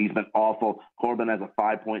Corbin. He's been awful. Corbin has a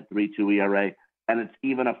 5.32 ERA, and it's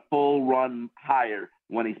even a full run higher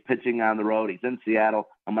when he's pitching on the road. He's in Seattle.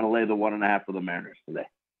 I'm going to lay the 1.5 for the Mariners today.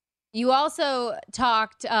 You also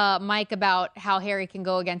talked, Mike, about how Harry can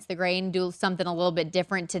go against the grain, do something a little bit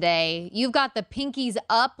different today. You've got the pinkies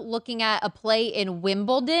up looking at a play in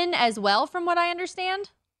Wimbledon as well, from what I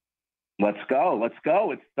understand. Let's go.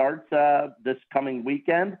 It starts this coming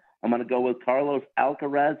weekend. I'm going to go with Carlos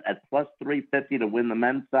Alcaraz at plus 350 to win the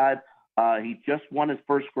men's side. He just won his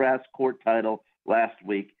first grass court title last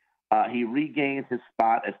week. He regained his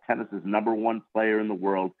spot as tennis's #1 player in the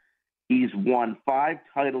world. He's won 5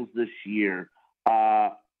 titles this year.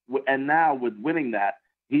 And now with winning that,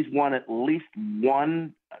 he's won at least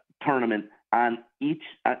 1 tournament on each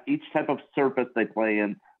type of surface they play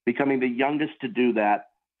in, becoming the youngest to do that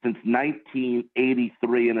since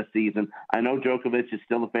 1983 in a season. I know Djokovic is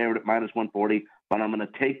still a favorite at minus 140, but I'm going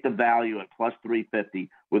to take the value at plus 350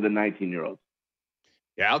 with a 19-year-old.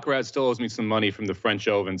 Yeah, Alcaraz still owes me some money from the French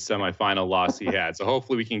Open semifinal loss he had. So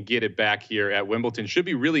hopefully we can get it back here at Wimbledon. Should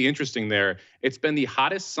be really interesting there. It's been the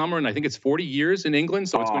hottest summer in, I think it's 40 years in England.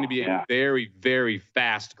 So it's going to be a very, very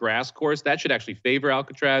fast grass course. That should actually favor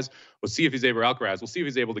Alcaraz. We'll see if he's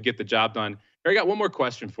able to get the job done. I got one more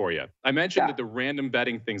question for you. I mentioned that the random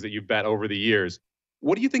betting things that you've bet over the years.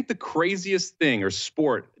 What do you think the craziest thing or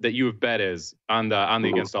sport that you have bet is on the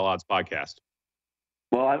Against All Odds podcast?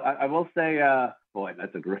 Well, I will say, boy,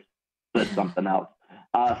 that's something else.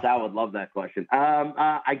 Sal would love that question.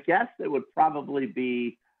 I guess it would probably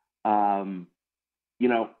be, when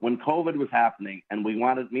COVID was happening and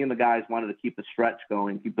me and the guys wanted to keep the stretch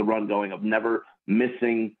going, keep the run going of never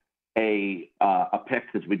missing a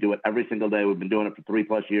pick, because we do it every single day. We've been doing it for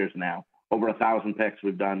 3+ years now. Over 1,000 picks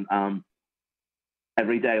we've done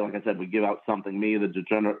every day. Like I said, we give out something. Me, the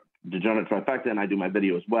degenerate trifecta, and I do my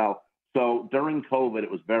video as well. So during COVID,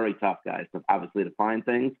 it was very tough, guys, obviously to find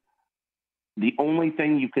things. The only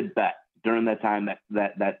thing you could bet during that time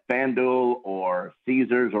that FanDuel or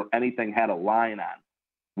Caesars or anything had a line on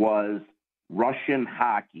was Russian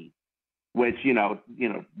hockey, which,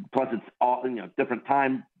 plus it's all, different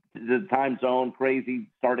time, the time zone, crazy,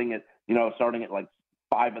 starting at like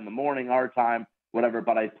 5 a.m. our time, whatever.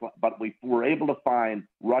 But we were able to find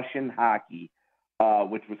Russian hockey,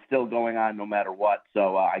 which was still going on no matter what.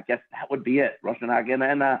 So I guess that would be it, Russian hockey. And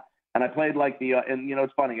I played like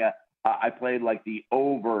it's funny. I played like the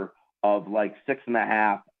over of like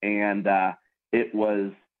 6.5, and it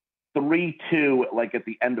was 3-2, like at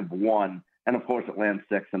the end of one. And of course, it lands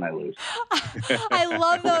 6, and I lose. I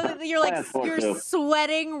love though that you're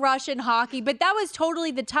sweating Russian hockey, but that was totally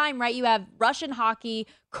the time, right? You have Russian hockey,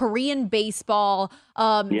 Korean baseball,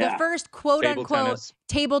 the first quote unquote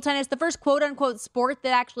table tennis, the first quote unquote sport that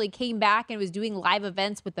actually came back and was doing live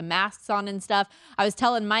events with the masks on and stuff. I was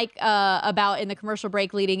telling Mike about in the commercial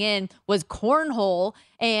break leading in was cornhole,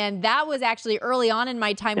 and that was actually early on in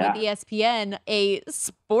my time with ESPN, a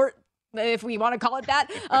sport, if we want to call it that,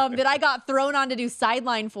 that I got thrown on to do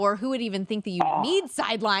sideline for. Who would even think that you need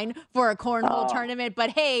sideline for a cornhole tournament? But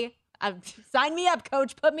hey, sign me up,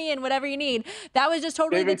 coach. Put me in whatever you need. That was just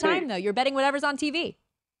totally the time, though. You're betting whatever's on TV.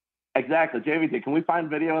 Exactly, JVT. Can we find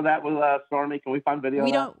video of that with Stormy? Can we find video?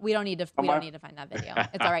 We don't need to find that video.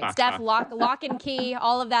 It's all right. Steph, lock and key,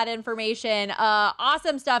 all of that information.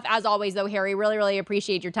 Awesome stuff as always, though, Harry. Really, really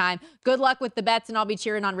appreciate your time. Good luck with the bets, and I'll be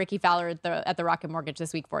cheering on Ricky Fowler at the Rocket Mortgage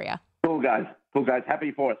this week for you. Cool, guys.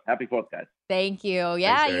 Happy 4th, guys. Thank you.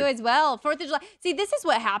 Yeah, you as well. 4th of July. See, this is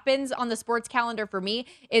what happens on the sports calendar for me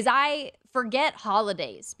is I forget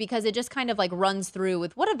holidays because it just kind of like runs through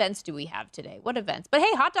with what events do we have today? What events? But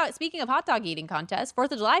hey, speaking of hot dog eating contest,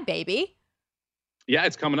 4th of July, baby. Yeah,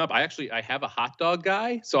 it's coming up. I have a hot dog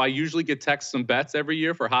guy. So I usually get some bets every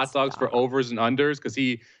year for hot dogs for overs and unders because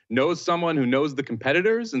he knows someone who knows the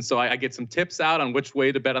competitors. And so I get some tips out on which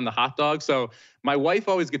way to bet on the hot dog. So my wife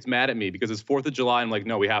always gets mad at me because it's 4th of July. I'm like,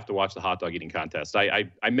 no, we have to watch the hot dog eating contest.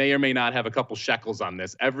 I may or may not have a couple shekels on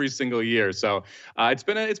this every single year. So it's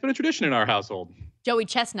been a tradition in our household. Joey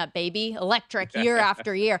Chestnut, baby. Electric year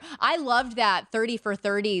after year. I loved that 30 for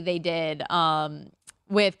 30 they did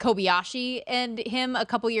with Kobayashi and him a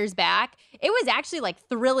couple years back. It was actually like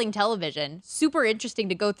thrilling television. Super interesting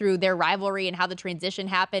to go through their rivalry and how the transition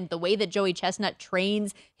happened, the way that Joey Chestnut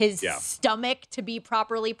trains his stomach to be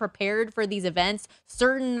properly prepared for these events,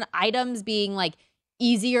 certain items being like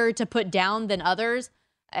easier to put down than others.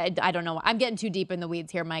 I don't know. I'm getting too deep in the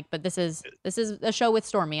weeds here, Mike, but this is a show with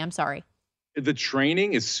Stormy. I'm sorry. The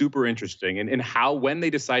training is super interesting and when they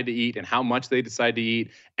decide to eat and how much they decide to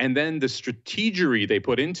eat, and then the strategery they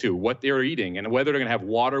put into what they're eating and whether they're going to have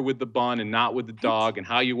water with the bun and not with the dog and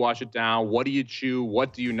how you wash it down. What do you chew?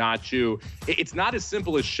 What do you not chew? It's not as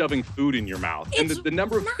simple as shoving food in your mouth. And the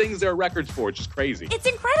number of things there are records for, it's just crazy. It's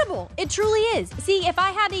incredible. It truly is. See, if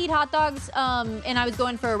I had to eat hot dogs and I was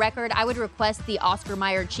going for a record, I would request the Oscar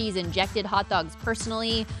Mayer cheese injected hot dogs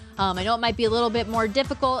personally. I know it might be a little bit more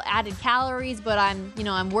difficult, added calories, but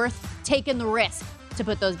I'm worth taking the risk to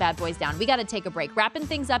put those bad boys down. We got to take a break. Wrapping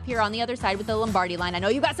things up here on the other side with the Lombardi line. I know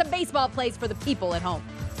you got some baseball plays for the people at home.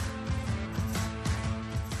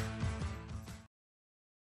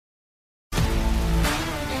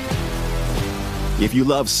 If you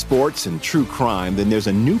love sports and true crime, then there's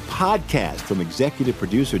a new podcast from executive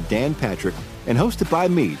producer Dan Patrick and hosted by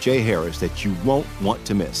me, Jay Harris, that you won't want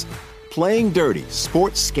to miss. Playing Dirty: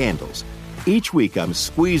 Sports Scandals. Each week, I'm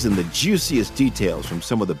squeezing the juiciest details from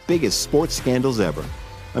some of the biggest sports scandals ever.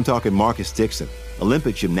 I'm talking Marcus Dixon,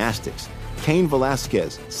 Olympic gymnastics, Cain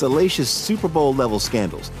Velasquez, salacious Super Bowl-level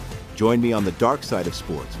scandals. Join me on the dark side of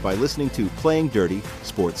sports by listening to Playing Dirty: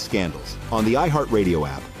 Sports Scandals on the iHeartRadio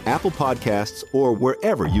app, Apple Podcasts, or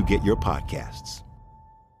wherever you get your podcasts.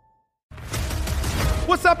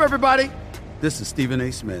 What's up, everybody? This is Stephen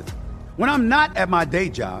A. Smith. When I'm not at my day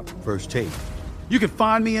job, First Take, you can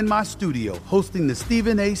find me in my studio hosting the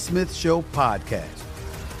Stephen A. Smith Show podcast.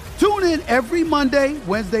 Tune in every Monday,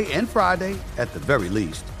 Wednesday, and Friday, at the very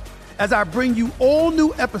least, as I bring you all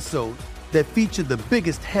new episodes that feature the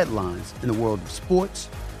biggest headlines in the world of sports,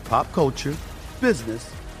 pop culture,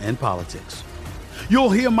 business, and politics.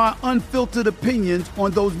 You'll hear my unfiltered opinions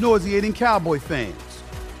on those nauseating Cowboy fans,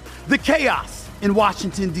 the chaos in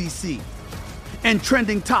Washington, D.C., and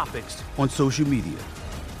trending topics on social media,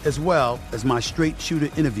 as well as my straight shooter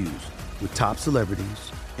interviews with top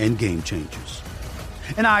celebrities and game changers.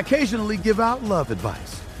 And I occasionally give out love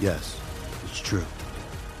advice. Yes, it's true.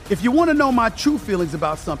 If you want to know my true feelings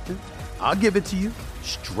about something, I'll give it to you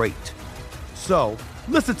straight. So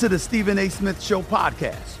listen to the Stephen A. Smith Show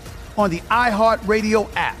podcast on the iHeartRadio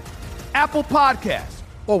app, Apple Podcasts,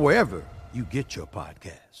 or wherever you get your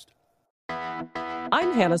podcast.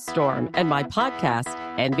 I'm Hannah Storm, and my podcast,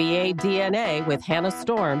 NBA DNA with Hannah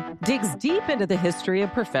Storm, digs deep into the history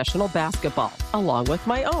of professional basketball, along with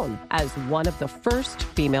my own, as one of the first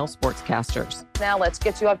female sportscasters. Now let's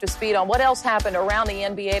get you up to speed on what else happened around the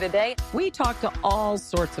NBA today. We talk to all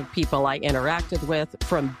sorts of people I interacted with,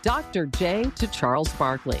 from Dr. J to Charles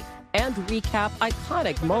Barkley, and recap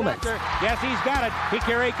iconic moments. Yes, he's got it.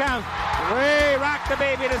 Here he comes. Way rock the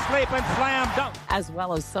baby to sleep and slam dunk. As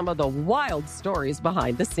well as some of the wild stories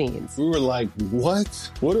behind the scenes. We were like, what?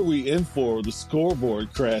 What are we in for? The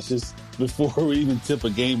scoreboard crashes before we even tip a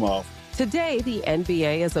game off. Today, the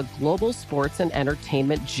NBA is a global sports and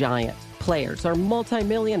entertainment giant. Players are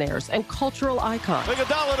multimillionaires and cultural icons.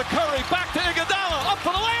 Iguodala to Curry, back to Iguodala, up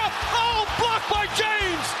for the layup. Oh, blocked by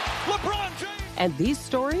James. LeBron James. And these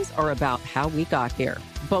stories are about how we got here,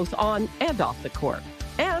 both on and off the court.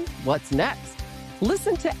 And what's next?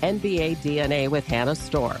 Listen to NBA DNA with Hannah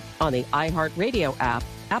Storm on the iHeartRadio app,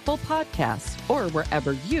 Apple Podcasts, or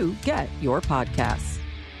wherever you get your podcasts.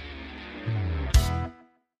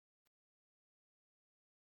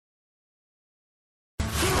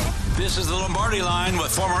 This is the Lombardi Line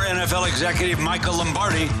with former NFL executive Michael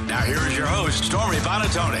Lombardi. Now here is your host, Stormy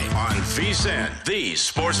Buonantony, on VSiN, the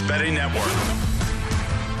Sports Betting Network.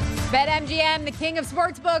 BetMGM, the king of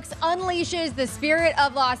sportsbooks, unleashes the spirit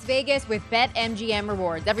of Las Vegas with BetMGM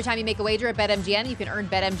rewards. Every time you make a wager at BetMGM, you can earn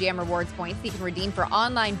BetMGM rewards points that you can redeem for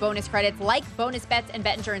online bonus credits like bonus bets and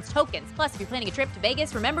bet insurance tokens. Plus, if you're planning a trip to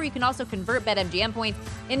Vegas, remember you can also convert BetMGM points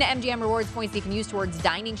into MGM rewards points that you can use towards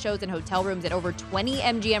dining shows and hotel rooms at over 20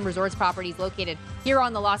 MGM resorts properties located here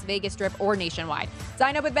on the Las Vegas Strip or nationwide.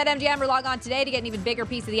 Sign up with BetMGM or log on today to get an even bigger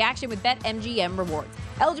piece of the action with BetMGM rewards.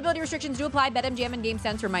 Eligibility restrictions do apply. BetMGM and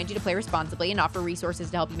GameSense remind you to play responsibly and offer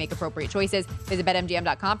resources to help you make appropriate choices. Visit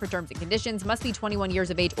BetMGM.com for terms and conditions. Must be 21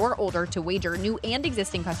 years of age or older to wager. New and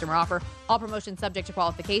existing customer offer. All promotions subject to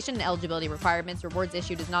qualification and eligibility requirements. Rewards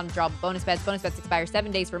issued as non-withdrawable bonus bets. Bonus bets expire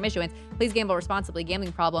 7 days from issuance. Please gamble responsibly.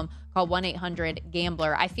 Gambling problem? Call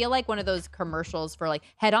 1-800-GAMBLER. I feel like one of those commercials for like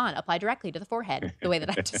head on, apply directly to the forehead. The way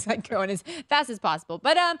that I just like going as fast as possible.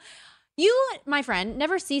 But you, my friend,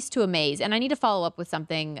 never cease to amaze. And I need to follow up with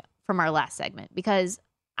something from our last segment because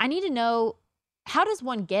I need to know, how does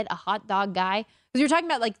one get a hot dog guy? Because you're talking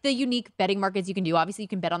about like the unique betting markets you can do. Obviously, you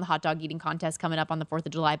can bet on the hot dog eating contest coming up on the 4th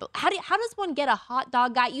of July. But how does one get a hot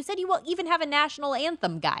dog guy? You said you will even have a national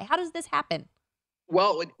anthem guy. How does this happen?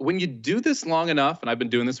 Well, when you do this long enough, and I've been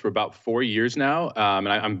doing this for about 4 years now, and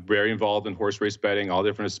I'm very involved in horse race betting, all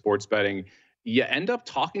different sports betting, you end up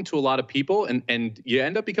talking to a lot of people and you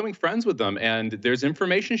end up becoming friends with them. And there's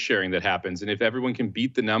information sharing that happens. And if everyone can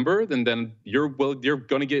beat the number, then you're going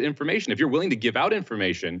to get information. If you're willing to give out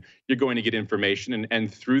information, you're going to get information.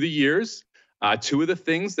 And through the years, two of the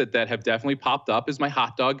things that have definitely popped up is my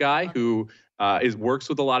hot dog guy who works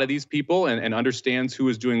with a lot of these people and understands who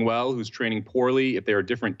is doing well, who's training poorly, if there are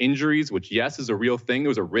different injuries, which, yes, is a real thing. There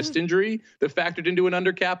was a wrist injury that factored into an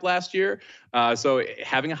undercap last year. So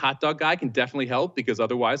having a hot dog guy can definitely help because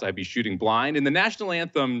otherwise I'd be shooting blind. And the national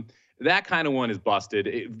anthem, that kind of one is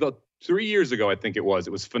busted. 3 years ago, I think it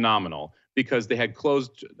was phenomenal because they had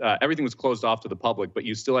closed, everything was closed off to the public, but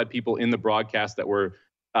you still had people in the broadcast that were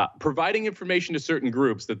providing information to certain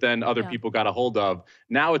groups that then other people got a hold of.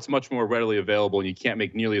 Now it's much more readily available, and you can't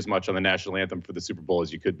make nearly as much on the national anthem for the Super Bowl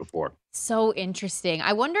as you could before. So interesting.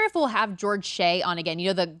 I wonder if we'll have George Shea on again.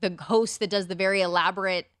 You know, the host that does the very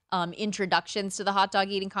elaborate introductions to the hot dog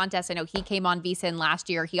eating contest. I know he came on VSiN last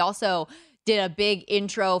year. He also did a big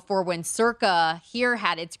intro for when Circa here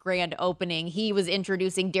had its grand opening. He was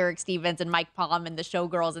introducing Derek Stevens and Mike Palm and the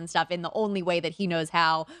Showgirls and stuff in the only way that he knows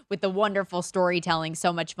how, with the wonderful storytelling.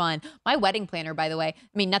 So much fun. My wedding planner, by the way,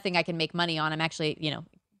 I mean, nothing I can make money on. I'm actually,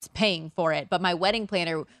 paying for it. But my wedding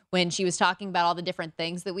planner, when she was talking about all the different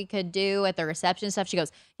things that we could do at the reception and stuff, she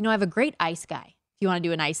goes, I have a great ice guy. You want to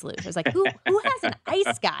do an ice luge. I was like, who has an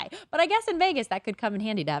ice guy? But I guess in Vegas, that could come in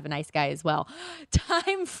handy to have an ice guy as well.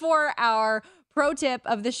 Time for our pro tip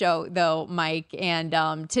of the show, though, Mike.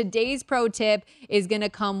 And today's pro tip is going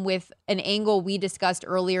to come with an angle we discussed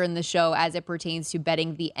earlier in the show as it pertains to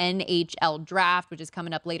betting the NHL draft, which is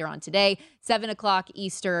coming up later on today, 7 o'clock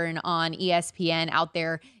Eastern on ESPN out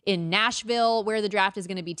there in Nashville, where the draft is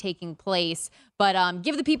going to be taking place. But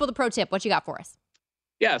give the people the pro tip. What you got for us?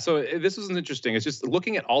 Yeah, so this was interesting. It's just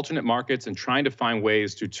looking at alternate markets and trying to find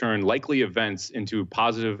ways to turn likely events into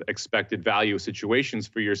positive expected value situations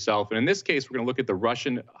for yourself. And in this case, we're going to look at the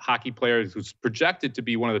Russian hockey player who's projected to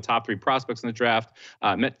be one of the top 3 prospects in the draft,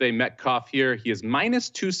 Matvey Metkov here. He is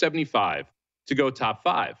minus 275 to go top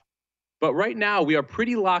 5. But right now, we are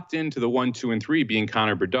pretty locked into the 1, 2, and 3 being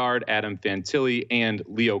Connor Bedard, Adam Fantilli, and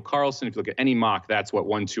Leo Carlson. If you look at any mock, that's what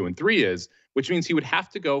 1, 2, and 3 is, which means he would have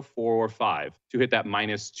to go 4 or 5 to hit that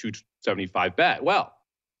minus 275 bet. Well,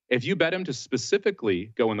 if you bet him to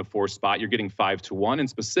specifically go in the 4th spot, you're getting 5-1, and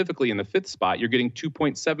specifically in the 5th spot, you're getting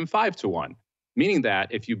 2.75-1. Meaning that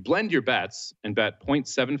if you blend your bets and bet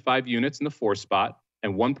 0.75 units in the 4th spot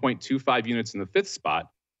and 1.25 units in the 5th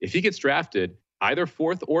spot, if he gets drafted either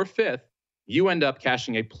 4th or 5th, you end up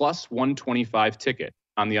cashing a plus 125 ticket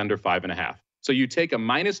on the under 5.5. So you take a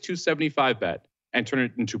minus 275 bet and turn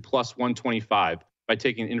it into plus 125 by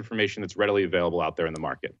taking information that's readily available out there in the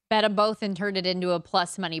market. Bet them both and turn it into a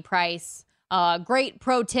plus money price. Great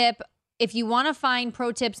pro tip. If you want to find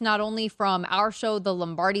pro tips not only from our show, The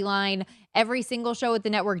Lombardi Line, every single show at the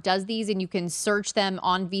network does these, and you can search them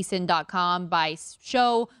on vsin.com by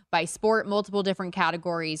show, by sport, multiple different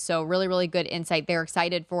categories. So really, really good insight. They're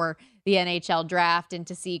excited for the NHL draft and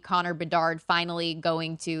to see Connor Bedard finally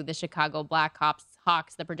going to the Chicago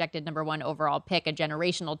Blackhawks, the projected number 1 overall pick, a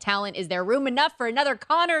generational talent. Is there room enough for another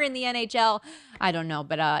Connor in the NHL? I don't know,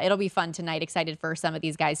 but it'll be fun tonight. Excited for some of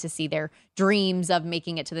these guys to see their dreams of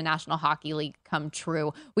making it to the National Hockey League come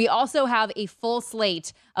true. We also have a full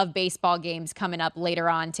slate of baseball games coming up later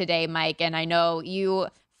on today, Mike, and I know you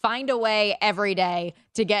find a way every day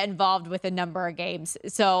to get involved with a number of games.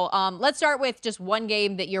 So let's start with just one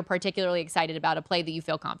game that you're particularly excited about, a play that you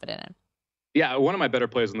feel confident in. Yeah, one of my better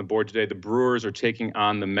plays on the board today, the Brewers are taking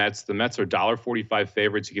on the Mets. The Mets are $1.45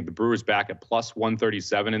 favorites. You get the Brewers back at plus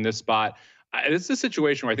 137 in this spot. This is a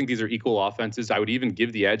situation where I think these are equal offenses. I would even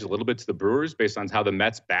give the edge a little bit to the Brewers based on how the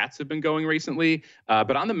Mets bats have been going recently.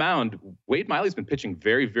 But on the mound, Wade Miley's been pitching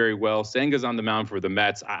very, very well. Senga's on the mound for the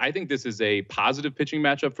Mets. I think this is a positive pitching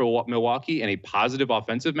matchup for Milwaukee and a positive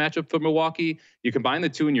offensive matchup for Milwaukee. You combine the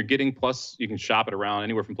two and you're getting plus, you can shop it around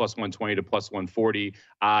anywhere from plus 120 to plus 140.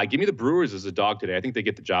 Give me the Brewers as a dog today. I think they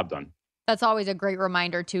get the job done. That's always a great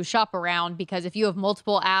reminder to shop around, because if you have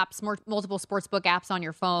multiple apps, multiple sportsbook apps on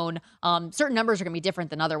your phone, certain numbers are going to be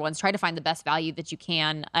different than other ones. Try to find the best value that you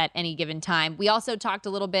can at any given time. We also talked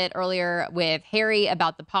a little bit earlier with Harry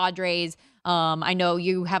about the Padres. I know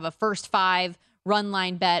you have a first 5 run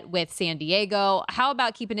line bet with San Diego. How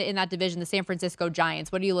about keeping it in that division, the San Francisco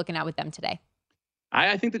Giants? What are you looking at with them today?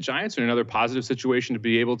 I think the Giants are in another positive situation to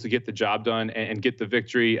be able to get the job done and get the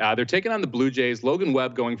victory. They're taking on the Blue Jays. Logan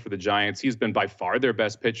Webb going for the Giants. He's been by far their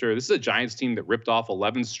best pitcher. This is a Giants team that ripped off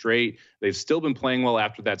 11 straight. They've still been playing well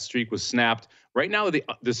after that streak was snapped. Right now,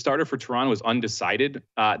 the starter for Toronto is undecided.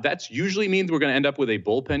 That usually means we're going to end up with a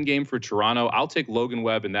bullpen game for Toronto. I'll take Logan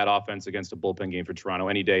Webb in that offense against a bullpen game for Toronto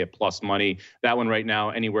any day at plus money. That one right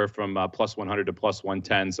now, anywhere from plus 100 to plus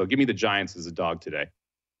 110. So give me the Giants as a dog today.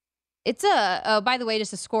 It's by the way,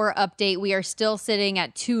 just a score update. We are still sitting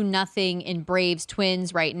at 2-0 in Braves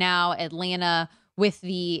Twins right now. Atlanta with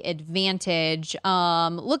the advantage.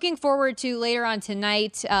 Looking forward to later on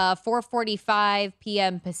tonight, 4:45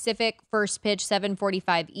 p.m. Pacific, first pitch,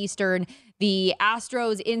 7:45 Eastern. The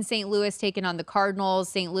Astros in St. Louis taking on the Cardinals.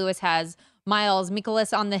 St. Louis has Miles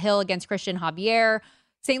Mikolas on the hill against Christian Javier.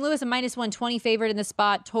 St. Louis a minus 120 favorite in the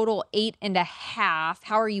spot, total 8.5.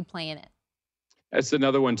 How are you playing it? That's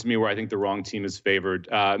another one to me where I think the wrong team is favored.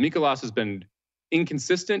 Mikolas has been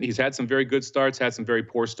inconsistent. He's had some very good starts, had some very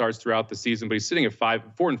poor starts throughout the season, but he's sitting at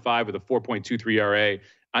 4-5 with a 4.23 ERA.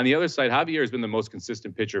 On the other side, Javier has been the most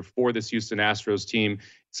consistent pitcher for this Houston Astros team.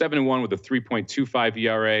 7-1 with a 3.25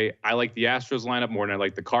 ERA. I like the Astros lineup more than I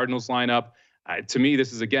like the Cardinals lineup. To me,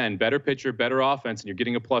 this is, again, better pitcher, better offense, and you're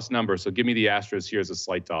getting a plus number. So give me the Astros here as a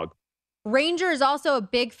slight dog. Rangers also a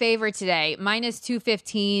big favorite today, minus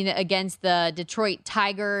 215 against the Detroit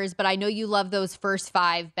Tigers. But I know you love those first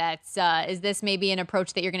 5 bets. Is this maybe an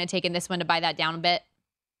approach that you're going to take in this one to buy that down a bit?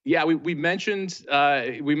 Yeah, we mentioned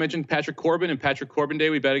Patrick Corbin and Patrick Corbin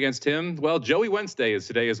Day. We bet against him. Well, Joey Wentz Day is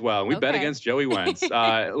today as well. We bet against Joey Wentz.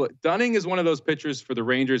 Dunning is one of those pitchers for the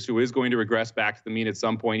Rangers who is going to regress back to the mean at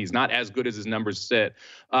some point. He's not as good as his numbers sit.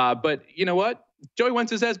 But you know what? Joey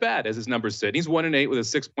Wentz is as bad as his numbers sit. He's 1-8 with a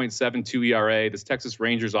 6.72 ERA. This Texas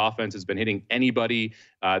Rangers offense has been hitting anybody.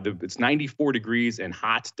 It's 94 degrees and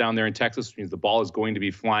hot down there in Texas, which means the ball is going to be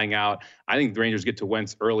flying out. I think the Rangers get to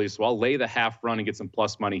Wentz early, so I'll lay the half run and get some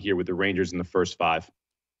plus money here with the Rangers in the first 5.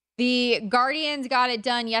 The Guardians got it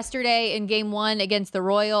done yesterday in Game 1 against the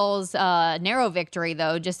Royals. Narrow victory,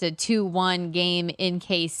 though, just a 2-1 game in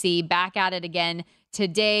KC. Back at it again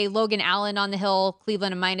today. Logan Allen on the hill.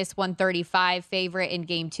 Cleveland a minus 135 favorite in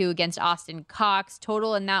Game 2 against Austin Cox.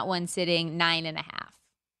 Total in that one sitting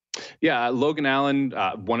 9.5. Yeah, Logan Allen,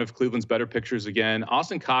 one of Cleveland's better pitchers again.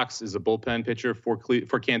 Austin Cox is a bullpen pitcher for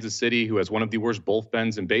Kansas City, who has one of the worst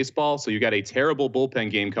bullpens in baseball. So you got a terrible bullpen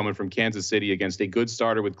game coming from Kansas City against a good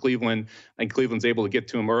starter with Cleveland, and Cleveland's able to get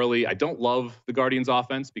to him early. I don't love the Guardians'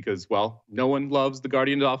 offense because, well, no one loves the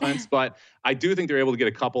Guardians' offense, but I do think they're able to get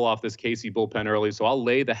a couple off this KC bullpen early. So I'll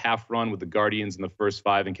lay the half run with the Guardians in the first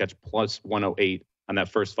 5 and catch plus 108 on that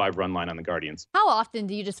first 5 run line on the Guardians. How often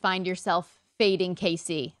do you just find yourself fading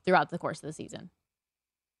KC throughout the course of the season?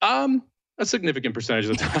 A significant percentage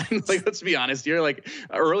of the time. Like, let's be honest here. Like,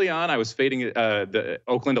 early on, I was fading the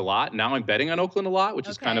Oakland a lot. Now I'm betting on Oakland a lot, which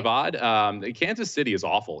is kind of odd. Kansas City is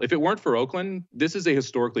awful. If it weren't for Oakland, this is a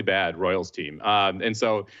historically bad Royals team. And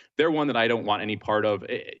so they're one that I don't want any part of.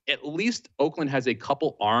 At least Oakland has a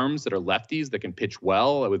couple arms that are lefties that can pitch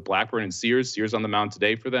well with Blackburn and Sears. Sears on the mound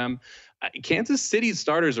today for them. Kansas City's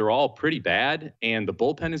starters are all pretty bad, and the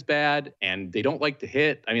bullpen is bad, and they don't like to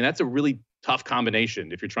hit. I mean, that's a really tough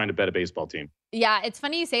combination if you're trying to bet a baseball team. Yeah, it's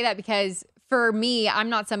funny you say that because for me, I'm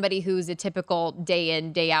not somebody who's a typical day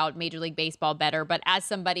in, day out Major League Baseball bettor, but as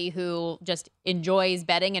somebody who just enjoys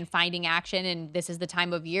betting and finding action, and this is the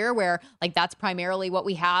time of year where like that's primarily what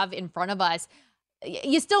we have in front of us,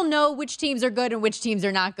 you still know which teams are good and which teams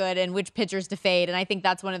are not good and which pitchers to fade. And I think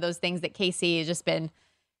that's one of those things that KC has just been,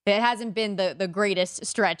 it hasn't been the greatest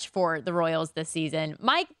stretch for the Royals this season.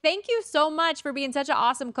 Mike, thank you so much for being such an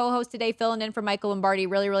awesome co-host today, filling in for Michael Lombardi.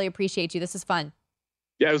 Really, really appreciate you. This is fun.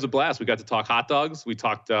 Yeah, it was a blast. We got to talk hot dogs. We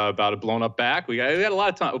talked about a blown up back. We had a lot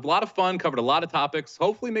of time, a lot of fun, covered a lot of topics.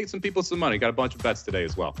 Hopefully made some people some money. Got a bunch of bets today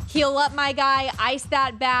as well. Heal up, my guy. Ice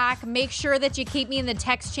that back. Make sure that you keep me in the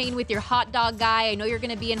text chain with your hot dog guy. I know you're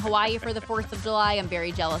going to be in Hawaii for the 4th of July. I'm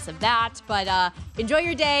very jealous of that. But enjoy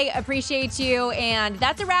your day. Appreciate you. And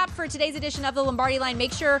that's a wrap for today's edition of the Lombardi Line.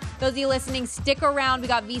 Make sure those of you listening, stick around. We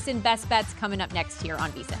got VSiN Best Bets coming up next here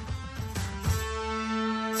on VSiN.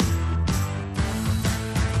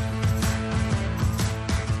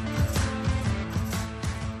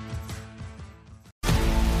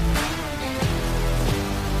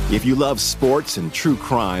 If you love sports and true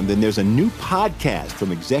crime, then there's a new podcast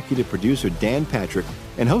from executive producer Dan Patrick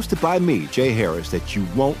and hosted by me, Jay Harris, that you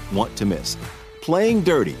won't want to miss. Playing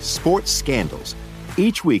Dirty: Sports Scandals.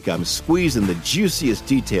 Each week, I'm squeezing the juiciest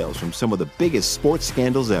details from some of the biggest sports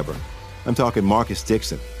scandals ever. I'm talking Marcus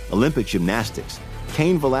Dixon, Olympic gymnastics,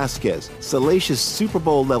 Cain Velasquez, salacious Super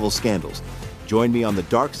Bowl-level scandals. Join me on the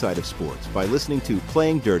dark side of sports by listening to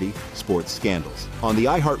Playing Dirty: Sports Scandals on the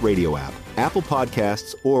iHeartRadio app, Apple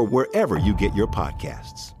Podcasts, or wherever you get your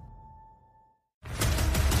podcasts.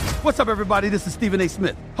 What's up, everybody? This is Stephen A.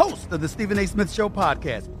 Smith, host of the Stephen A. Smith Show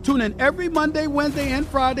podcast. Tune in every Monday, Wednesday, and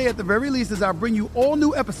Friday at the very least as I bring you all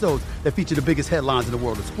new episodes that feature the biggest headlines in the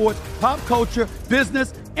world of sports, pop culture,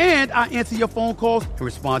 business, and I answer your phone calls and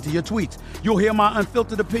respond to your tweets. You'll hear my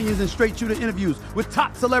unfiltered opinions and straight-shooter interviews with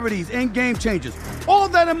top celebrities and game changers. All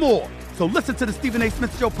that and more. So listen to the Stephen A.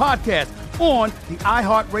 Smith Show podcast on the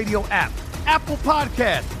iHeartRadio app, Apple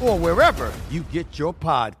Podcasts, or wherever you get your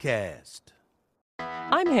podcast.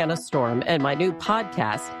 I'm Hannah Storm, and my new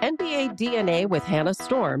podcast, NBA DNA with Hannah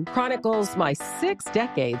Storm, chronicles my 6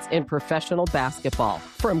 decades in professional basketball.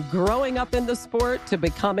 From growing up in the sport to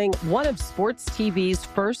becoming one of sports TV's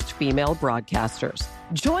first female broadcasters.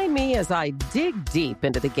 Join me as I dig deep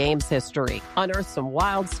into the game's history, unearth some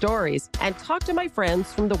wild stories, and talk to my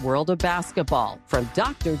friends from the world of basketball, from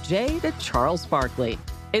Dr. J to Charles Barkley.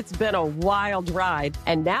 It's been a wild ride,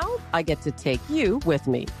 and now I get to take you with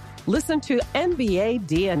me. Listen to NBA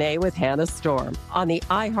DNA with Hannah Storm on the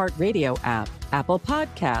iHeartRadio app, Apple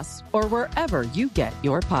Podcasts, or wherever you get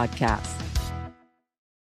your podcasts.